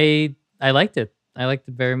liked it. I liked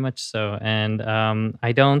it very much so, and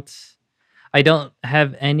I don't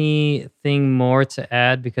have anything more to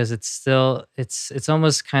add because it's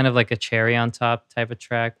almost kind of like a cherry on top type of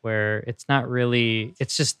track where it's not really,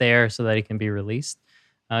 it's just there so that it can be released.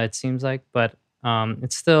 It seems like, but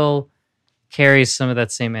it still carries some of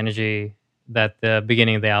that same energy that the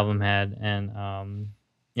beginning of the album had, and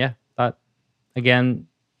but again,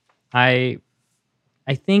 I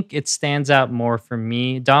think it stands out more for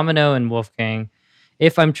me, Domino and Wolfgang.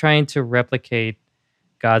 If I'm trying to replicate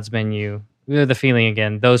God's Menu, the feeling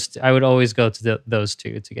again, I would always go to those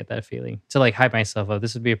two to get that feeling, to like hype myself up.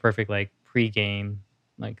 This would be a perfect like pre-game,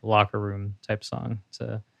 like locker room type song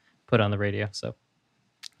to put on the radio. So,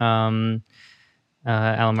 Alan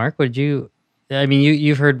Mark,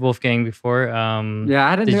 you've heard Wolfgang before. Yeah,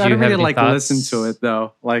 I didn't really like listen to it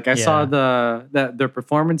though. Like I saw the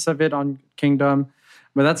performance of it on Kingdom,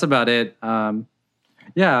 but that's about it.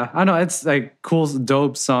 Yeah, I know it's like cool,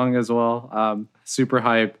 dope song as well. Super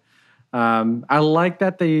hype. I like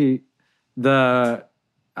that the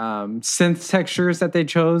synth textures that they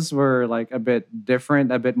chose were like a bit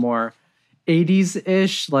different, a bit more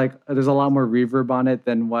 80s-ish. Like there's a lot more reverb on it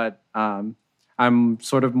than what I'm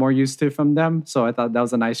sort of more used to from them. So I thought that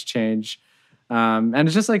was a nice change. And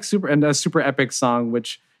it's just like a super epic song,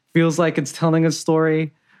 which feels like it's telling a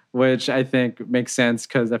story, which I think makes sense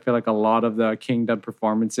because I feel like a lot of the Kingdom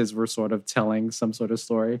performances were sort of telling some sort of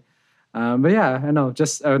story. But yeah, I know,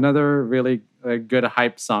 just another really good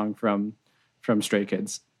hype song from Stray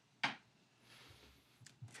Kids.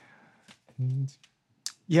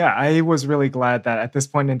 Yeah, I was really glad that at this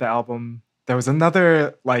point in the album, there was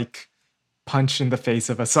another like punch in the face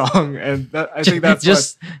of a song, and I think that's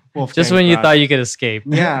just when you thought you could escape.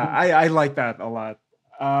 Yeah, I like that a lot.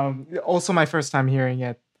 Also, my first time hearing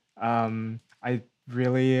it, I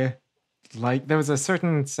really like. There was a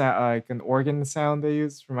certain like an organ sound they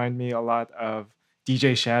used, remind me a lot of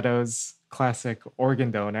DJ Shadow's classic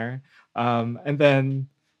Organ Donor, and then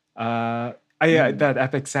that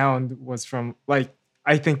epic sound was from like,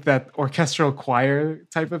 I think that orchestral choir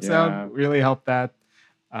type of sound really helped that.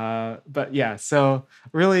 But yeah, so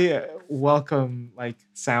really welcome like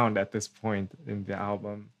sound at this point in the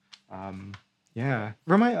album.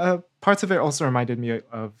 Parts of it also reminded me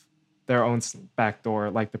of their own backdoor,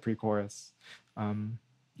 like the pre-chorus.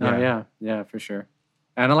 Yeah, for sure.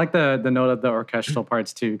 And I like the note of the orchestral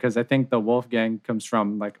parts too, because I think the Wolfgang comes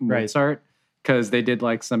from like Mozart, because they did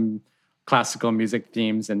like some classical music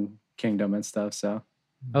themes in Kingdom and stuff. So.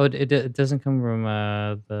 Oh, it doesn't come from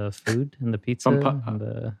the food and the pizza and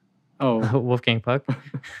the Wolfgang Puck.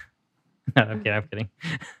 No, I'm kidding.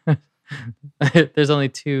 There's only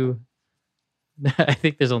two. I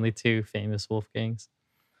think there's only two famous Wolfgangs.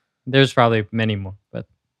 There's probably many more, but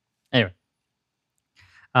anyway.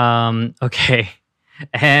 Okay.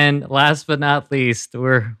 And last but not least,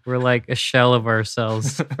 we're like a shell of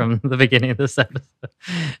ourselves from the beginning of this episode.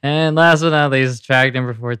 And last but not least, track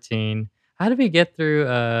number 14. How did we get through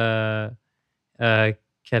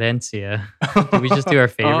Cadencia? Did we just do our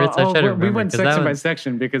favorites? I try to remember. We went section by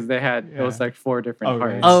section because they had it was like 4 different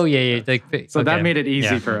parts. Oh yeah. So that made it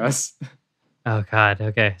easy for us. Oh God.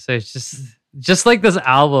 Okay. So it's just like this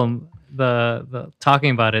album, the talking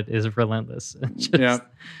about it is relentless.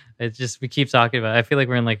 It's just we keep talking about it. I feel like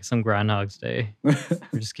we're in like some Groundhog's Day.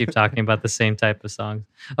 We just keep talking about the same type of songs.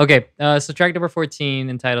 Okay, so track number 14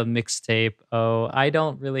 entitled Mixtape. Oh, I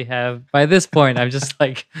don't really have by this point, I'm just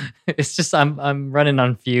like it's just I'm running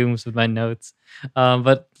on fumes with my notes.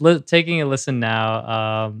 But taking a listen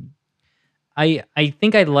now, I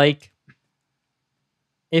think I like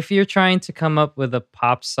if you're trying to come up with a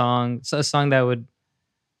pop song, so a song that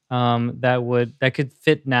could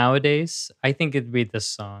fit nowadays, I think it'd be this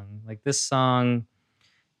song. Like this song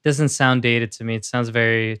doesn't sound dated to me. It sounds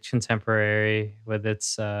very contemporary with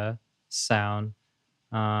its sound.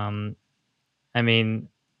 Um, I mean,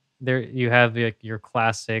 there you have like your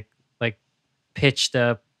classic like pitched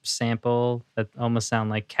up sample that almost sound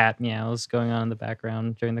like cat meows going on in the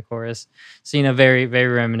background during the chorus. So very very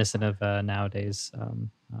reminiscent of nowadays.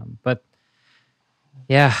 But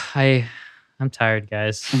yeah, I'm tired,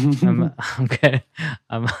 guys. I'm good.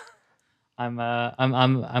 I'm I'm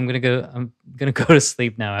gonna go to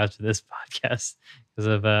sleep now after this podcast because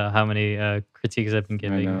of how many critiques I've been I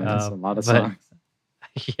giving. know, that's a lot of but songs.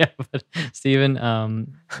 yeah, but Steven,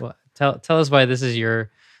 tell us why this is your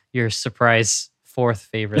surprise fourth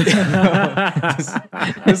favorite song.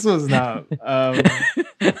 This was not.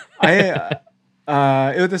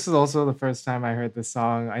 This is also the first time I heard this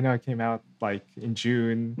song. I know it came out like in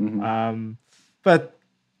June, Mhm. but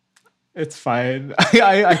it's fine.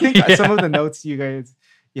 I think some of the notes you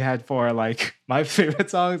had for like my favorite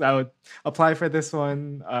songs, I would apply for this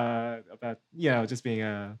one. About just being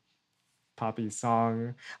a poppy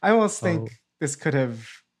song. I almost think this could have.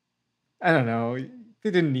 I don't know. They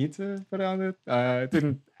didn't need to put it on it. It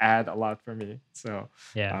didn't add a lot for me, so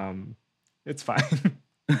Yeah. it's fine.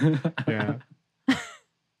 Yeah.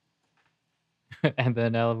 And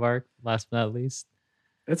then Elevark, last but not least.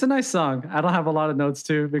 It's a nice song. I don't have a lot of notes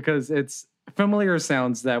too because it's familiar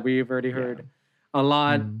sounds that we've already heard a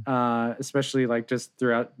lot, especially like just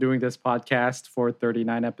throughout doing this podcast for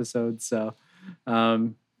 39 episodes. So,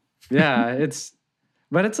 yeah, it's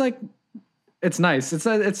like it's nice.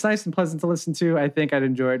 It's nice and pleasant to listen to. I think I'd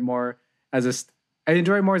enjoy it more I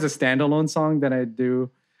enjoy it more as a standalone song than I do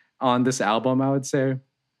on this album, I would say.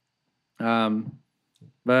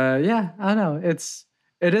 But yeah, I don't know.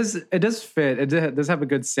 It does fit. Does have a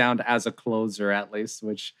good sound as a closer, at least,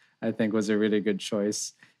 which I think was a really good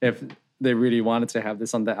choice. If they really wanted to have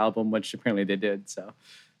this on the album, which apparently they did. So,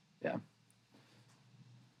 yeah.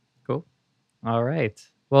 Cool. All right.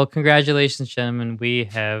 Well, congratulations, gentlemen. We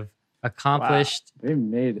have accomplished We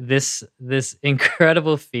made it. this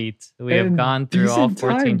incredible feat. We have And gone through all decent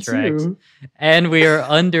 14 time, tracks, too. and we are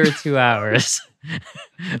under 2 hours.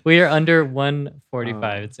 We are under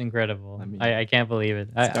 145. It's incredible. I mean, I can't believe it.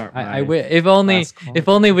 start my If only last call. if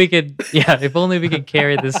only we could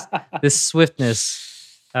carry this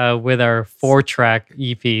swiftness with our 4-track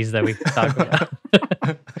EPs that we talk about.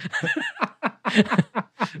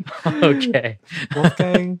 Okay.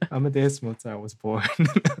 Wolfgang Amadeus Mozart was born.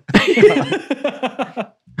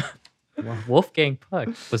 Wolfgang Puck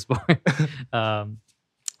was born.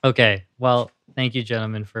 Okay. Well, thank you,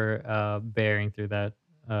 gentlemen, for bearing through that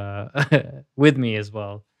with me as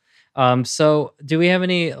well. So, do we have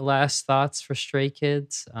any last thoughts for Stray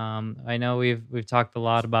Kids? I know we've talked a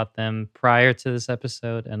lot about them prior to this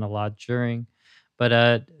episode and a lot during,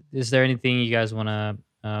 but is there anything you guys want to,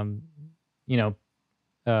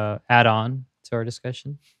 add on to our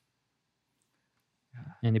discussion?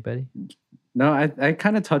 Anybody? No, I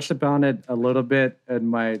kind of touched upon it a little bit in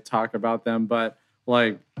my talk about them, but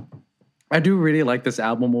like I do really like this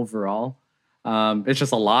album overall. It's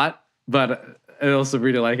just a lot, but I also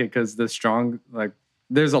really like it because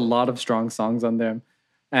there's a lot of strong songs on them,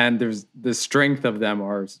 and there's the strength of them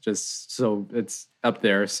are just so it's up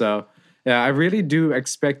there. So yeah, I really do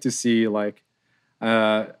expect to see like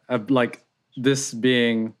this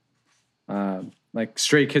being like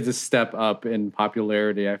Stray Kids' step up in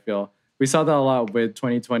popularity. I feel we saw that a lot with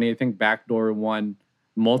 2020. I think Backdoor won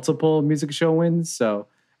multiple music show wins. So,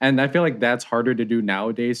 and I feel like that's harder to do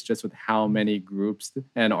nowadays, just with how many groups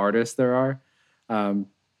and artists there are.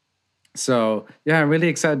 So yeah, I'm really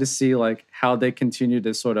excited to see like how they continue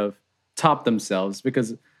to sort of top themselves,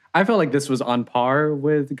 because I felt like this was on par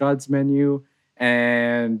with God's Menu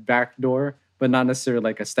and Backdoor, but not necessarily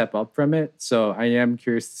like a step up from it. So I am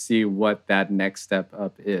curious to see what that next step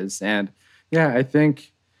up is. And yeah, I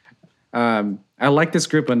think I like this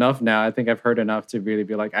group enough now. I think I've heard enough to really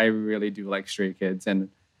be like, I really do like Stray Kids, and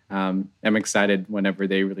I'm excited whenever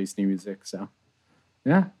they release new music. So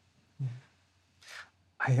yeah.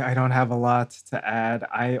 I don't have a lot to add.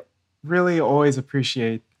 I really always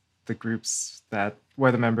appreciate the groups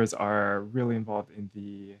where the members are really involved in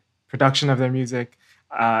the production of their music.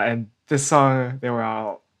 And this song, they were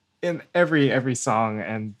all in every song,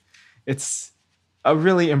 and it's a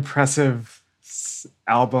really impressive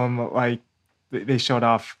album. Like they showed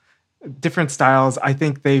off different styles. I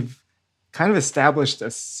think they've kind of established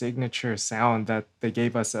a signature sound that they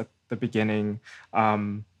gave us at the beginning,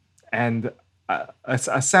 and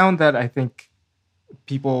a sound that I think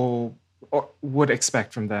people would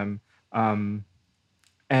expect from them. And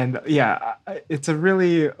yeah, it's a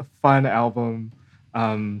really fun album.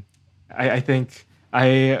 I think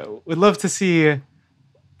I would love to see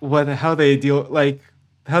how they deal, like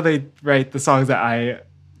how they write the songs that I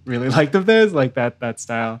really liked of theirs, like that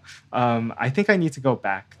style. I think I need to go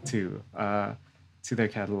back to their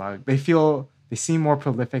catalog. They seem more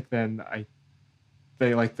prolific than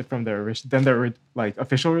they like from their like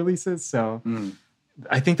official releases. So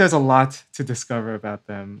I think there's a lot to discover about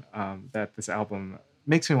them that this album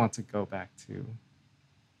makes me want to go back to.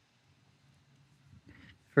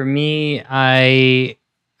 For me, I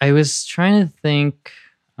was trying to think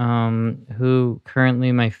who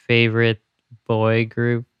currently my favorite boy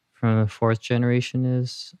group from the fourth generation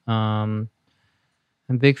is. I'm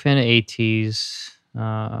a big fan of ATEEZ,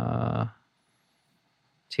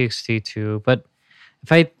 TXT too. But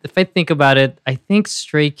if I think about it, I think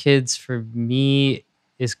Stray Kids for me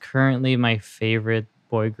is currently my favorite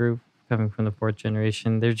boy group coming from the fourth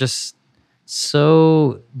generation. They're just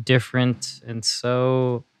so different and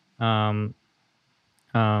so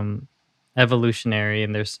evolutionary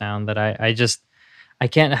in their sound that I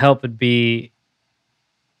can't help but be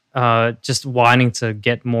just wanting to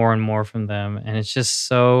get more and more from them. And it's just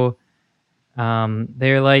so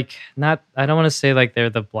they're like, not, I don't want to say like they're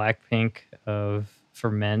the Blackpink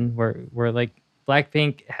for men, where like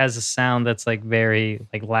Blackpink has a sound that's like very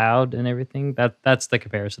like loud and everything. That's the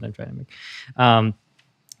comparison I'm trying to make.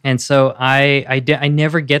 And so I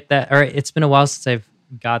never get that, or it's been a while since I've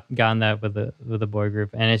gotten that with a boy group,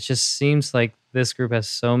 and it just seems like this group has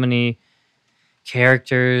so many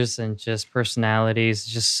characters and just personalities,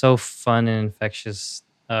 just so fun and infectious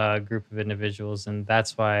group of individuals, and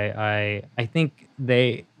that's why I think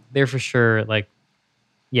they're for sure like,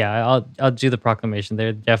 yeah, I'll do the proclamation.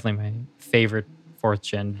 They're definitely my favorite fourth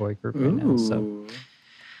gen boy group right now.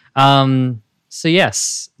 So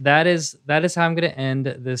yes, that is how I'm going to end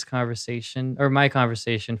this conversation, or my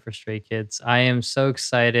conversation for Stray Kids. I am so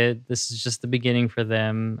excited. This is just the beginning for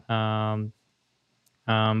them. But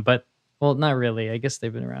well, not really. I guess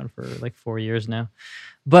they've been around for like 4 years now.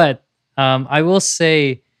 But I will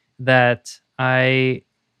say that I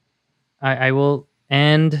will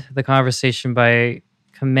end the conversation by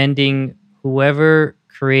commending whoever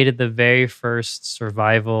created the very first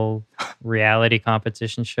survival reality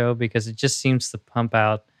competition show, because it just seems to pump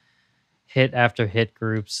out hit after hit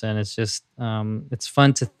groups, and it's just it's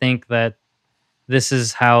fun to think that this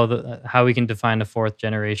is how we can define the fourth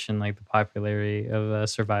generation, like the popularity of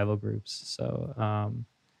survival groups. So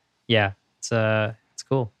yeah, it's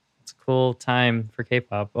cool. It's a cool time for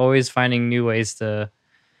K-pop. Always finding new ways to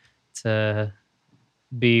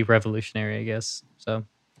be revolutionary, I guess. So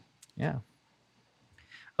yeah.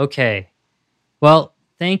 Okay. Well,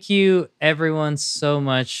 thank you everyone so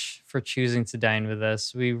much for choosing to dine with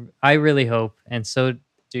us. I really hope, and so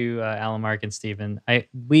do Alan, Mark, and Steven.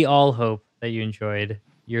 We all hope that you enjoyed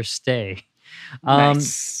your stay.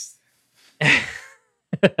 Nice.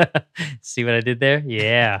 See what I did there?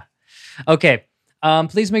 Yeah. Okay.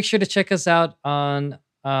 Please make sure to check us out on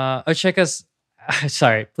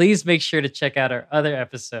please make sure to check out our other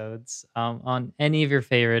episodes on any of your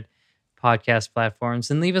favorite podcast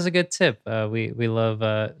platforms, and leave us a good tip. We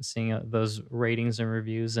love seeing those ratings and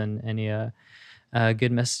reviews, and any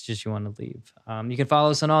good messages you want to leave. You can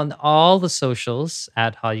follow us on all the socials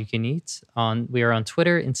at How You Can Eat. We are on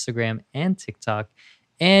Twitter, Instagram, and TikTok,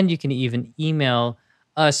 and you can even email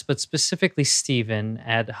us, but specifically Steven,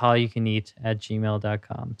 at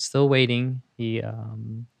howyoucaneat@gmail.com. Still waiting. He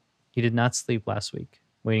did not sleep last week,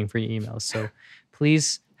 waiting for your emails. So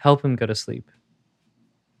please help him go to sleep.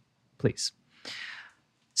 Please.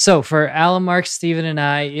 So for Alan, Mark, Steven, and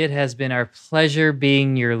I, it has been our pleasure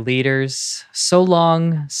being your leaders. So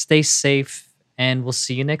long, stay safe, and we'll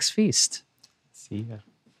see you next feast. See ya.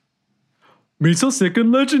 Miso Sick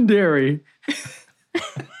and Legendary.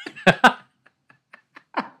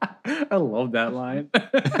 I love that line.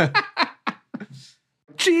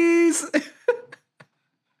 Cheese.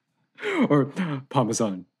 Or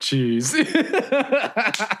Parmesan cheese.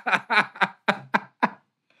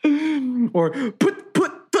 Or put.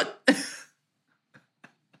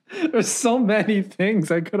 There's so many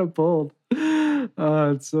things I could have pulled.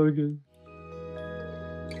 It's so good.